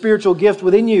the spiritual gift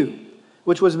within you,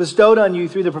 which was bestowed on you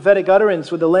through the prophetic utterance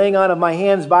with the laying on of my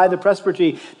hands by the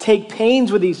presbytery. Take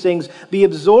pains with these things. Be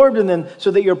absorbed in them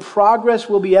so that your progress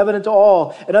will be evident to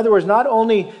all. In other words, not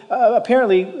only,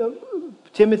 apparently,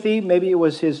 Timothy, maybe it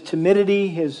was his timidity,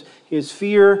 his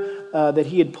fear that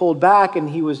he had pulled back and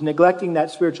he was neglecting that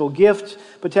spiritual gift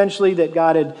potentially that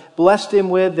God had blessed him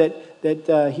with,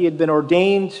 that he had been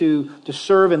ordained to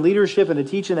serve in leadership and to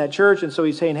teach in that church. And so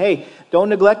he's saying, hey, don't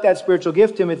neglect that spiritual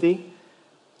gift, Timothy.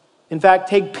 In fact,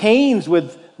 take pains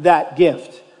with that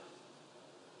gift.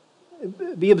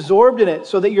 Be absorbed in it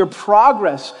so that your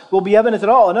progress will be evident at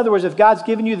all. In other words, if God's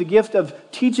given you the gift of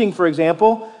teaching, for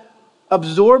example,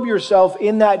 absorb yourself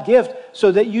in that gift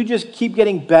so that you just keep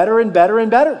getting better and better and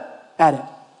better at it.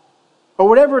 Or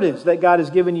whatever it is that God has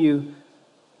given you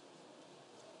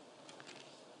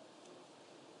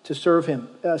to serve Him.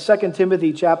 2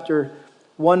 Timothy chapter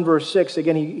 1 verse 6,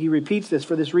 again he repeats this.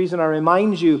 For this reason I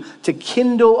remind you to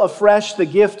kindle afresh the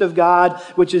gift of God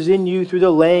which is in you through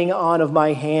the laying on of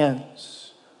my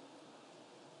hands.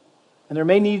 And there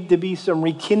may need to be some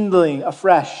rekindling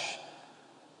afresh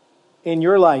in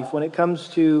your life when it comes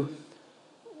to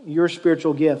your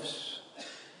spiritual gifts.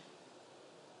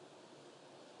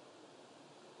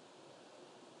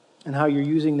 and how you're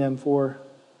using them for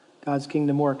God's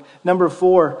kingdom work. Number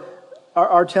 4,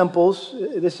 our temples.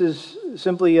 This is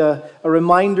simply a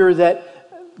reminder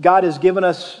that God has given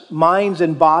us minds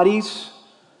and bodies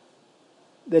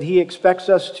that He expects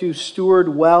us to steward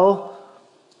well.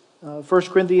 1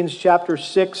 Corinthians chapter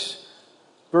 6,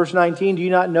 verse 19, do you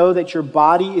not know that your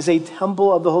body is a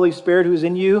temple of the Holy Spirit who is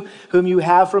in you, whom you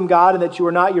have from God, and that you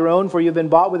are not your own, for you have been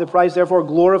bought with a price. Therefore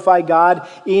glorify God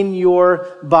in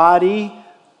your body.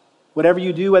 Whatever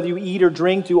you do, whether you eat or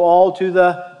drink, do all to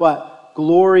the, what?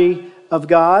 Glory of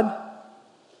God.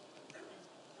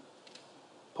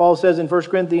 Paul says in 1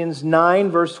 Corinthians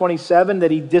 9, verse 27,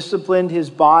 that he disciplined his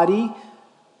body.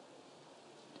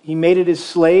 He made it his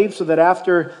slave so that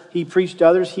after he preached to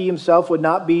others, he himself would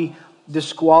not be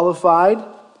disqualified.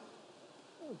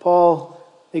 Paul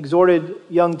exhorted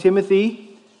young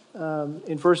Timothy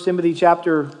in 1 Timothy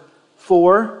chapter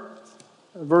 4,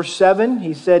 verse 7.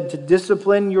 He said to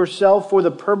discipline yourself for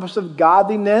the purpose of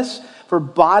godliness, for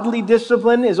bodily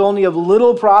discipline is only of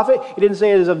little profit. He didn't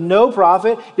say it is of no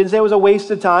profit. He didn't say it was a waste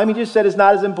of time. He just said it's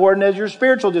not as important as your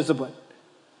spiritual discipline.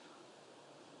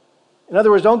 In other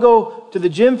words, don't go to the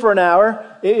gym for an hour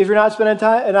if you're not spending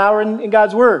an hour in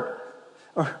God's Word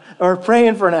or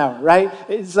praying for an hour, right?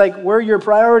 It's like, where are your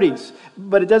priorities?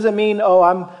 But it doesn't mean,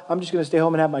 I'm just going to stay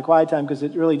home and have my quiet time because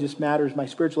it really just matters. My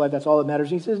spiritual life, that's all that matters.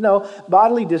 And he says, no,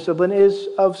 bodily discipline is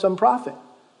of some profit.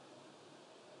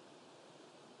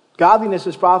 Godliness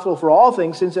is profitable for all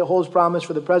things since it holds promise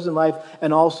for the present life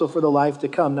and also for the life to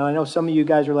come. Now, I know some of you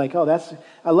guys are like,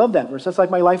 I love that verse. That's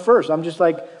like my life verse. I'm just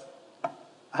like,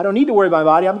 I don't need to worry about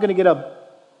my body. I'm going to get a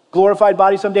glorified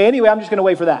body someday anyway. I'm just going to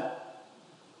wait for that.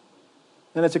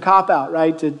 And it's a cop-out,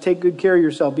 right? To take good care of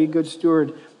yourself. Be a good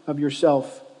steward of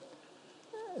yourself.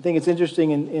 I think it's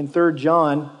interesting in 3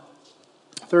 John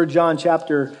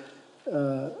chapter,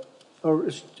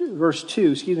 verse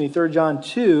 2, 3 John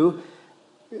 2,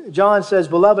 John says,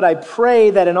 Beloved, I pray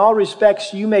that in all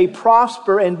respects you may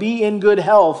prosper and be in good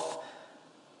health,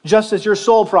 just as your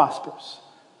soul prospers.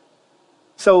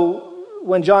 So,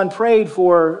 when John prayed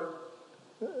for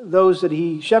those that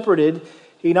he shepherded,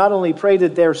 he not only prayed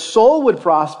that their soul would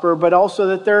prosper, but also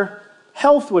that their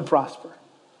health would prosper.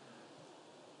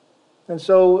 And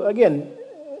so, again,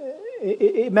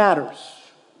 it matters,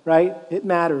 right? It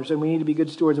matters, and we need to be good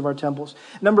stewards of our temples.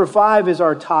 Number 5 is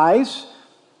our tithes,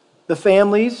 the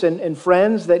families and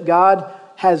friends that God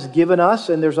has given us.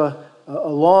 And there's a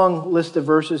long list of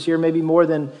verses here, maybe more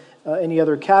than any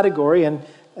other category. And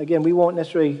again, we won't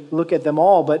necessarily look at them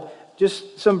all, but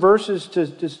just some verses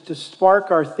to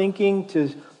spark our thinking,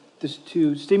 to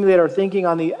stimulate our thinking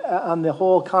on the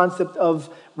whole concept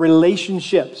of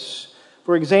relationships.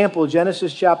 For example,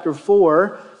 Genesis chapter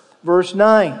 4, verse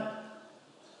 9.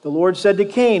 The Lord said to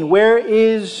Cain, Where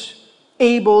is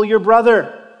Abel, your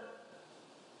brother?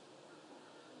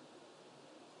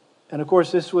 And of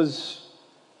course, this was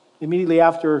immediately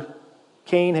after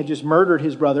Cain had just murdered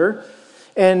his brother.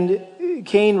 And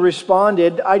Cain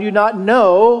responded, I do not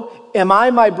know. Am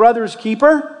I my brother's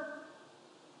keeper?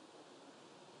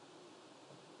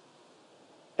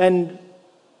 And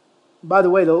by the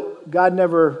way, God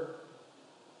never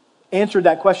answered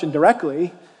that question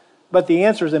directly, but the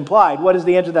answer is implied. What is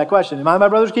the answer to that question? Am I my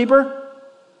brother's keeper?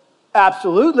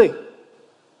 Absolutely.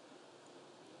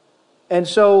 And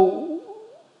so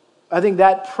I think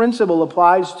that principle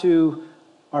applies to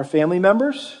our family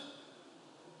members.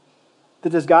 That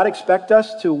does God expect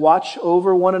us to watch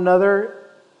over one another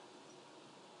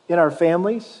in our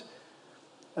families?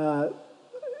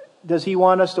 Does He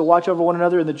want us to watch over one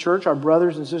another in the church, our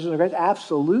brothers and sisters in Christ?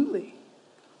 Absolutely.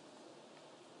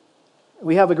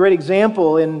 We have a great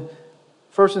example in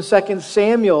 1 and 2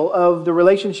 Samuel of the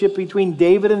relationship between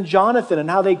David and Jonathan and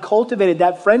how they cultivated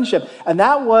that friendship. And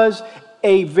that was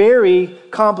a very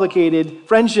complicated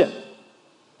friendship.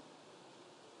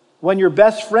 When your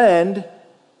best friend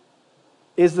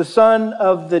is the son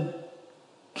of the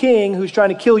king who's trying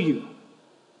to kill you.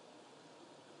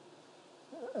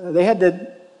 They had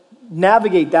to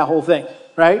navigate that whole thing,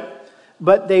 right?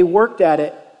 But they worked at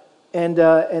it, and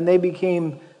they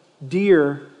became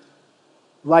dear,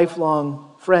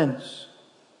 lifelong friends.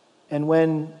 And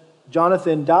when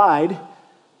Jonathan died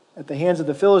at the hands of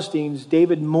the Philistines,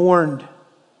 David mourned.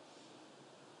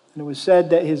 And it was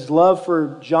said that his love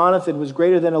for Jonathan was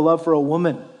greater than a love for a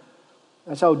woman.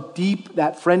 That's how deep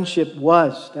that friendship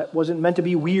was. That wasn't meant to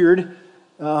be weird.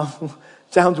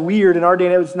 Sounds weird in our day.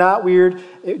 It's not weird.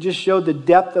 It just showed the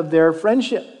depth of their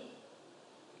friendship.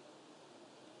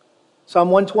 Psalm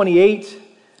 128,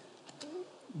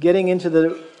 getting into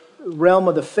the realm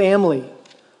of the family.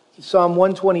 Psalm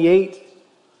 128,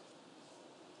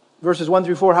 Verses 1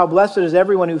 through 4, how blessed is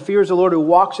everyone who fears the Lord, who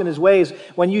walks in his ways.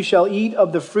 When you shall eat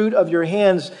of the fruit of your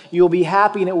hands, you will be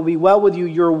happy and it will be well with you.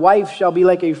 Your wife shall be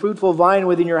like a fruitful vine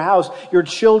within your house, your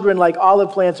children like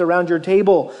olive plants around your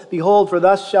table. Behold, for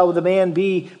thus shall the man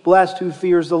be blessed who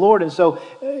fears the Lord. And so,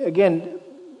 again,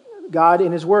 God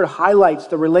in his word highlights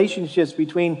the relationships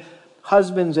between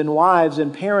husbands and wives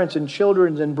and parents and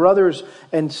children and brothers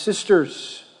and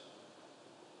sisters.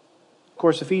 Of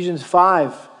course, Ephesians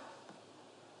 5,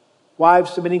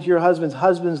 wives submitting to your husbands,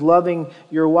 husbands loving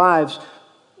your wives,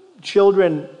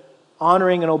 children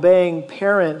honoring and obeying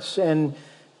parents, and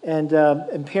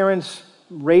parents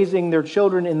raising their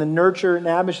children in the nurture and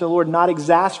admonition of the Lord, not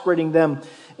exasperating them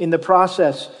in the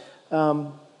process.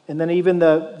 And then even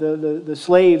the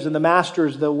slaves and the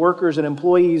masters, the workers and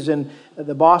employees and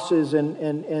the bosses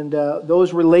and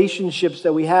those relationships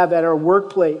that we have at our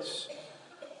workplace.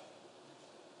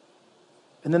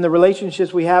 And then the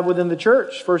relationships we have within the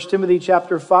church. 1 Timothy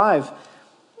chapter 5,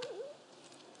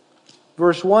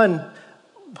 verse 1,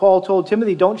 Paul told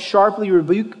Timothy, don't sharply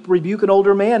rebuke an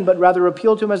older man, but rather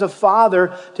appeal to him as a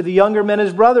father, to the younger men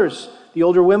as brothers, the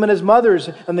older women as mothers,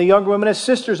 and the younger women as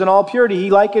sisters in all purity.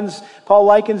 Paul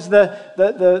likens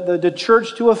the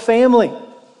church to a family.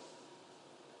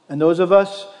 And those of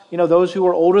us, those who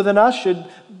are older than us,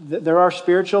 they're our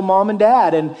spiritual mom and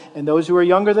dad. And those who are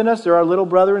younger than us, they're our little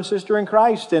brother and sister in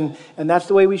Christ. And that's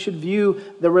the way we should view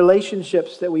the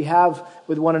relationships that we have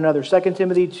with one another. 2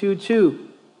 Timothy 2:2.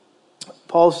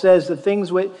 Paul says, the things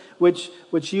which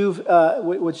you've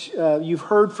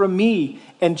heard from me,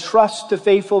 entrust to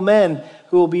faithful men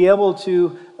who will be able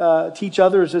to teach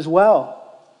others as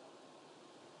well.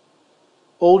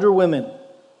 Older women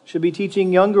should be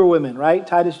teaching younger women, right?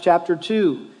 Titus chapter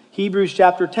 2. Hebrews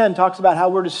chapter 10 talks about how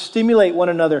we're to stimulate one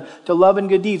another to love and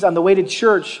good deeds. On the way to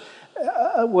church,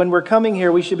 when we're coming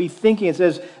here, we should be thinking, it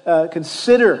says,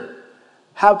 consider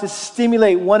how to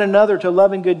stimulate one another to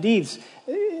love and good deeds.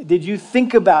 Did you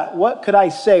think about what could I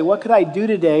say? What could I do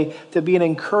today to be an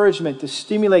encouragement, to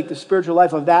stimulate the spiritual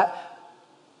life of that,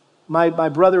 my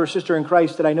brother or sister in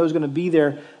Christ that I know is going to be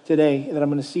there today, that I'm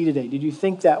going to see today? Did you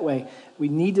think that way? We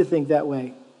need to think that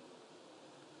way.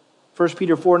 1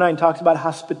 Peter 4:9 talks about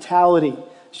hospitality,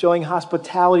 showing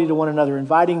hospitality to one another,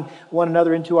 inviting one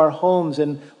another into our homes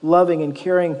and loving and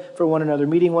caring for one another,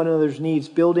 meeting one another's needs,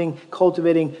 building,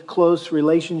 cultivating close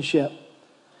relationship.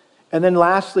 And then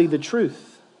lastly, the truth.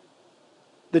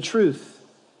 The truth.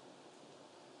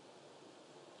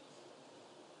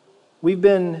 We've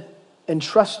been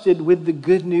entrusted with the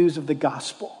good news of the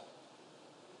gospel.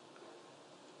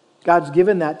 God's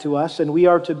given that to us, and we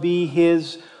are to be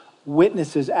his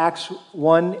witnesses. Acts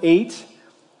 1:8.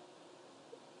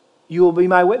 You will be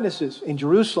my witnesses in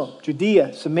Jerusalem,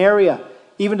 Judea, Samaria,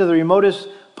 even to the remotest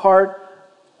part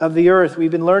of the earth. We've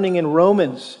been learning in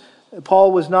Romans.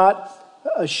 Paul was not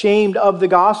ashamed of the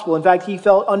gospel. In fact, he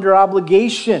felt under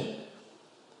obligation.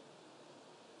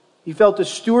 He felt a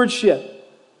stewardship.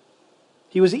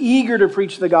 He was eager to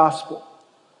preach the gospel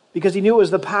because he knew it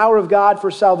was the power of God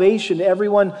for salvation to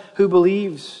everyone who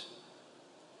believes.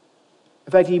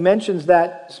 In fact, he mentions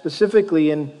that specifically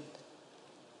in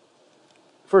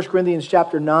 1 Corinthians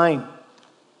chapter 9.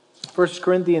 1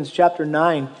 Corinthians chapter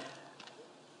 9,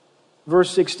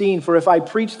 verse 16. For if I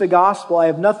preach the gospel, I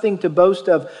have nothing to boast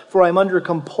of, for I am under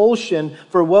compulsion.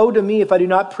 For woe to me if I do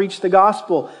not preach the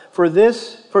gospel. For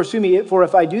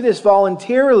if I do this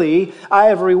voluntarily, I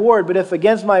have a reward. But if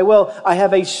against my will, I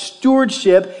have a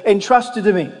stewardship entrusted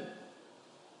to me.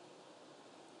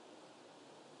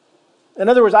 In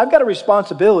other words, I've got a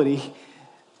responsibility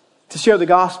to share the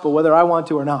gospel whether I want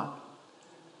to or not.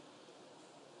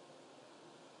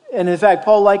 And in fact,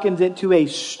 Paul likened it to a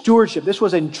stewardship. This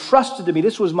was entrusted to me.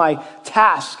 This was my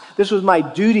task. This was my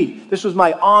duty. This was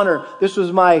my honor. This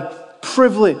was my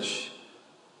privilege.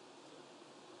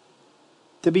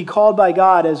 To be called by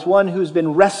God as one who's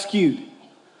been rescued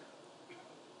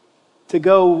to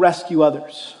go rescue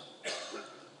others.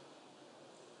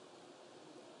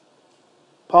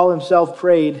 Paul himself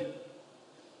prayed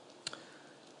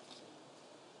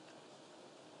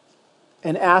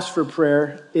and asked for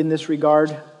prayer in this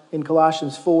regard in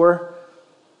Colossians 4,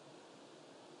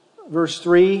 verse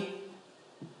 3.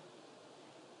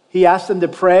 He asked them to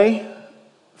pray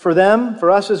for them,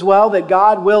 for us as well, that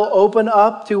God will open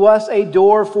up to us a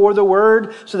door for the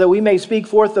word so that we may speak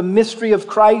forth the mystery of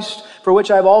Christ, for which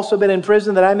I've also been in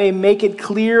prison, that I may make it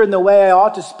clear in the way I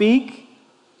ought to speak.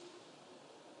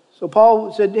 So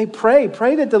Paul said, hey,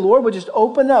 pray that the Lord would just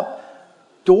open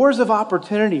up doors of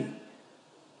opportunity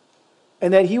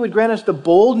and that he would grant us the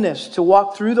boldness to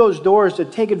walk through those doors, to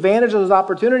take advantage of those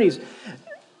opportunities.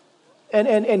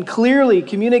 and clearly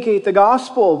communicate the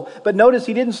gospel. But notice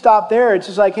he didn't stop there. It's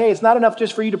just like, hey, it's not enough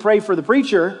just for you to pray for the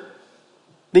preacher,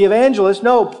 the evangelist.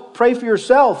 No, pray for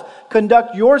yourself.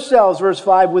 Conduct yourselves, verse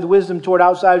 5, with wisdom toward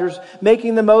outsiders,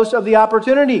 making the most of the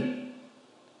opportunity.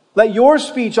 Let your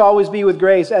speech always be with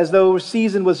grace, as though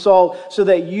seasoned with salt, so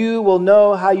that you will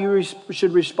know how you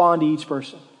should respond to each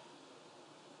person.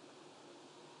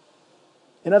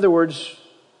 In other words,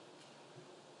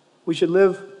 we should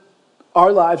live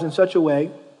our lives in such a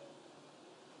way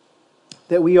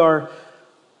that we are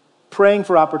praying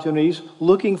for opportunities,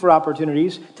 looking for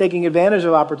opportunities, taking advantage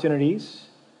of opportunities,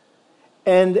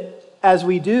 and as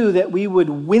we do, that we would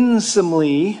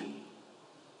winsomely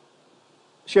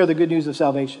share the good news of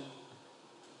salvation.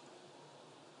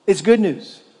 It's good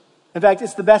news. In fact,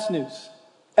 it's the best news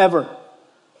ever.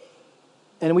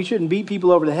 And we shouldn't beat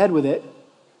people over the head with it.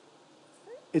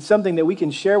 It's something that we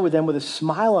can share with them with a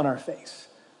smile on our face.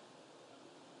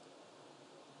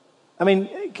 I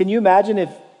mean, can you imagine if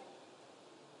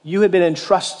you had been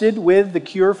entrusted with the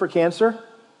cure for cancer?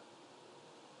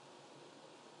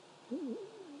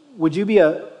 Would you be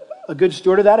a good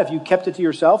steward of that if you kept it to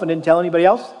yourself and didn't tell anybody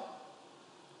else?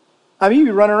 I mean, you'd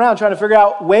be running around trying to figure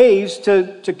out ways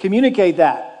to communicate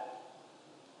that.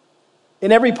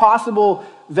 In every possible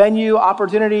venue,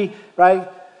 opportunity, right?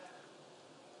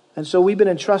 And so we've been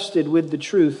entrusted with the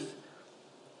truth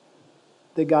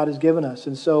that God has given us.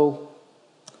 And so,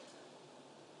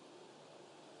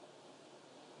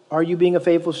 are you being a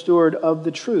faithful steward of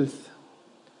the truth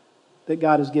that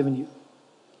God has given you?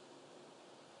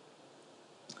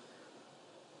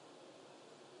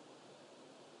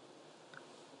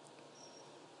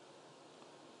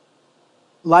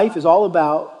 Life is all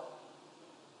about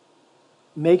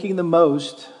making the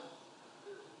most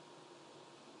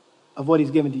of what He's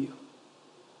given to you.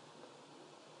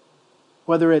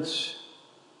 Whether it's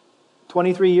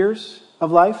 23 years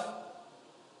of life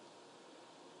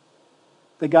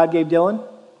that God gave Dylan,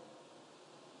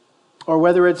 or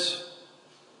whether it's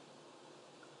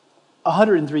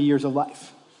 103 years of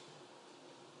life.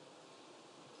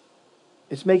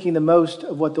 It's making the most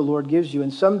of what the Lord gives you.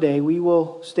 And someday we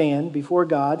will stand before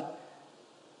God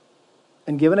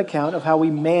and give an account of how we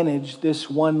manage this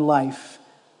one life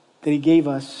that He gave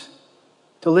us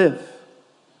to live.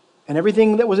 And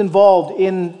everything that was involved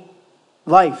in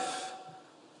life.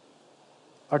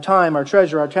 Our time, our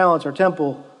treasure, our talents, our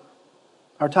temple,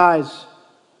 our tithes,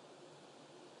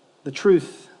 the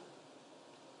truth.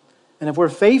 And if we're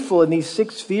faithful in these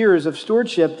 6 spheres of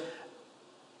stewardship,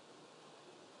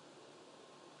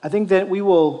 I think that we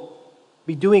will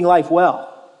be doing life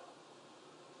well.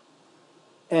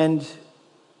 And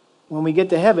when we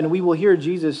get to heaven, we will hear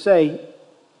Jesus say,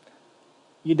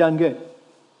 "You done good.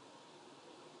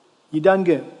 You done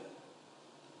good.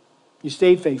 You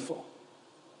stayed faithful."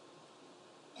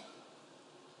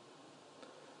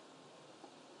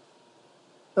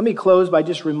 Let me close by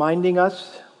just reminding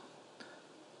us,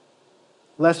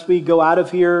 lest we go out of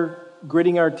here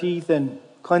gritting our teeth and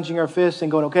clenching our fists and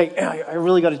going, okay, I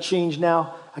really got to change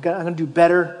now. I'm going to do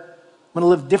better. I'm going to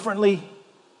live differently.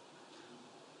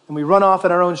 And we run off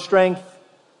in our own strength.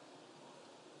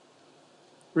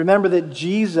 Remember that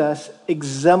Jesus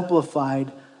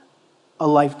exemplified a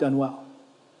life done well.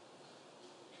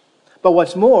 But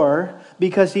what's more,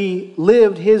 because He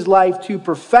lived His life to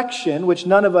perfection, which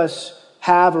none of us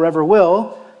have or ever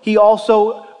will, He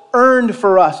also earned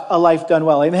for us a life done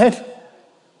well. Amen?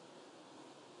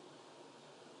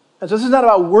 And so this is not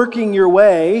about working your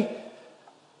way,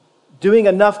 doing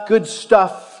enough good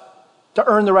stuff to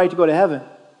earn the right to go to heaven.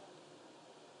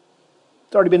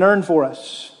 It's already been earned for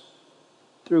us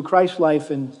through Christ's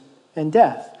life and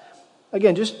death.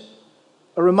 Again, just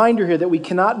a reminder here that we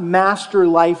cannot master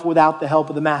life without the help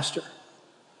of the Master.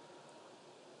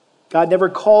 God never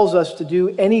calls us to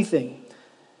do anything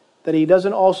that He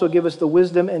doesn't also give us the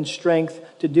wisdom and strength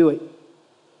to do it.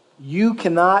 You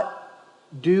cannot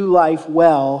do life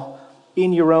well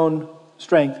in your own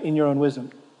strength, in your own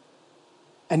wisdom.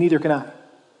 And neither can I.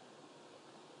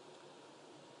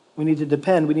 We need to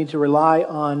depend, we need to rely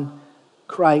on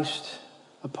Christ.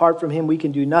 Apart from Him, we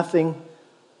can do nothing.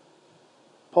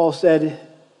 Paul said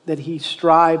that he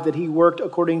strived, that he worked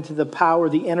according to the power,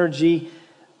 the energy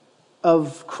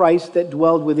of Christ that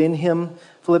dwelled within him.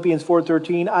 Philippians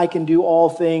 4:13, I can do all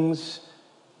things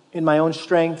in my own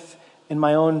strength, in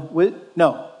my own...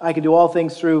 I can do all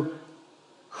things through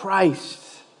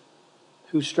Christ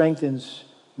who strengthens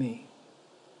me.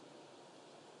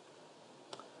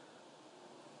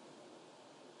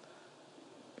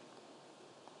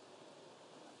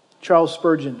 Charles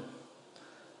Spurgeon,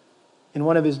 in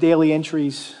one of his daily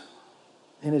entries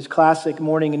in his classic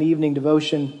morning and evening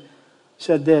devotion,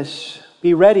 said this,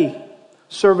 "Be ready,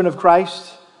 servant of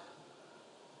Christ,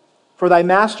 for thy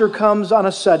master comes on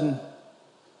a sudden,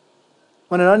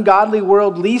 when an ungodly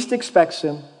world least expects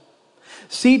him.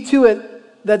 See to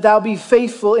it that thou be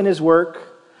faithful in his work,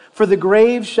 for the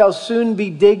grave shall soon be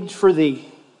digged for thee.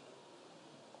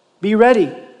 Be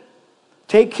ready.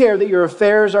 Take care that your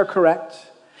affairs are correct,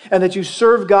 and that you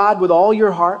serve God with all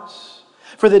your hearts.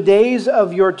 For the days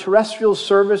of your terrestrial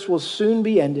service will soon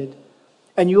be ended,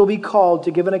 and you will be called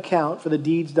to give an account for the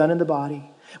deeds done in the body,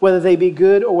 whether they be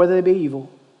good or whether they be evil.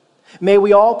 May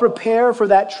we all prepare for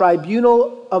that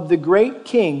tribunal of the great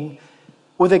King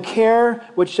with a care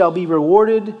which shall be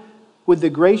rewarded with the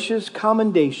gracious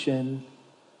commendation,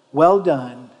 well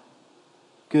done,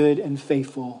 good and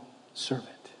faithful servant."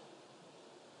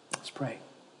 Let's pray.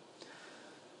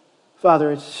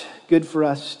 Father, it's good for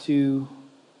us to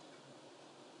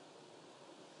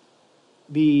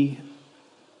be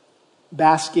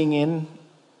basking in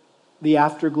the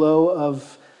afterglow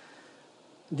of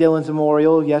Dylan's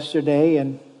memorial yesterday,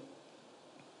 and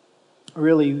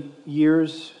really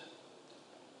years,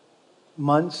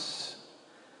 months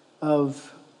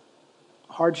of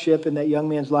hardship in that young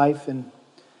man's life, and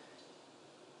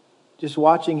just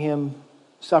watching him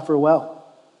suffer well.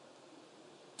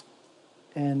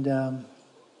 And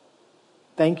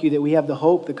thank you that we have the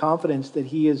hope, the confidence that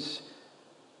he is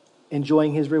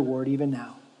enjoying his reward even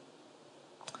now.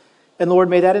 And Lord,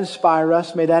 may that inspire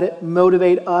us, may that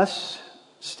motivate us,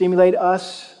 stimulate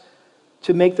us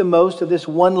to make the most of this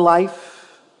one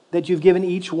life that you've given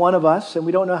each one of us. And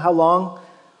we don't know how long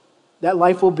that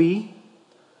life will be,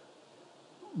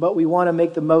 but we want to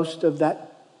make the most of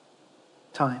that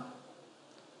time.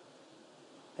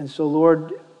 And so,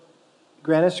 Lord,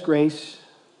 grant us grace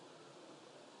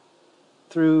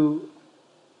through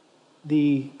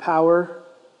the power,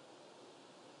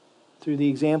 through the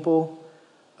example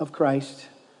of Christ,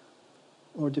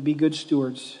 Lord, to be good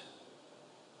stewards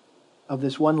of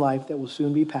this one life that will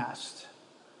soon be past.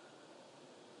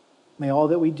 May all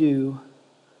that we do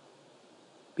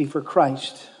be for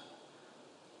Christ,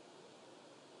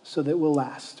 so that we'll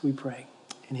last, we pray.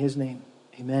 In his name,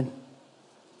 amen.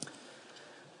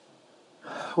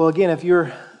 Well, again, if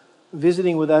you're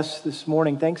visiting with us this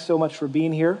morning, thanks so much for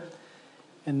being here.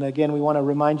 And again, we want to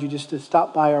remind you just to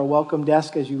stop by our welcome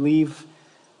desk as you leave.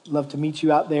 Love to meet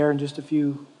you out there in just a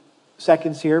few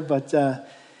seconds here. But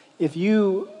if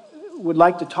you would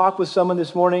like to talk with someone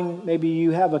this morning, maybe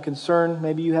you have a concern,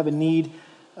 maybe you have a need,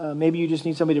 maybe you just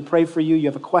need somebody to pray for you, you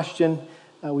have a question,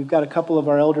 we've got a couple of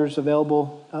our elders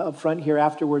available up front here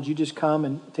afterwards. You just come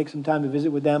and take some time to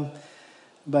visit with them.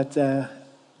 But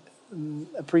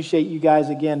appreciate you guys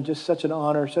again. Just such an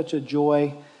honor, such a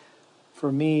joy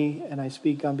for me, and I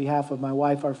speak on behalf of my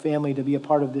wife, our family, to be a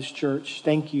part of this church.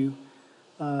 Thank you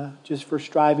just for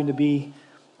striving to be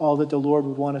all that the Lord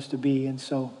would want us to be. And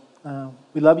so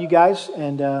we love you guys,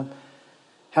 and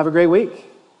have a great week.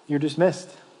 You're dismissed.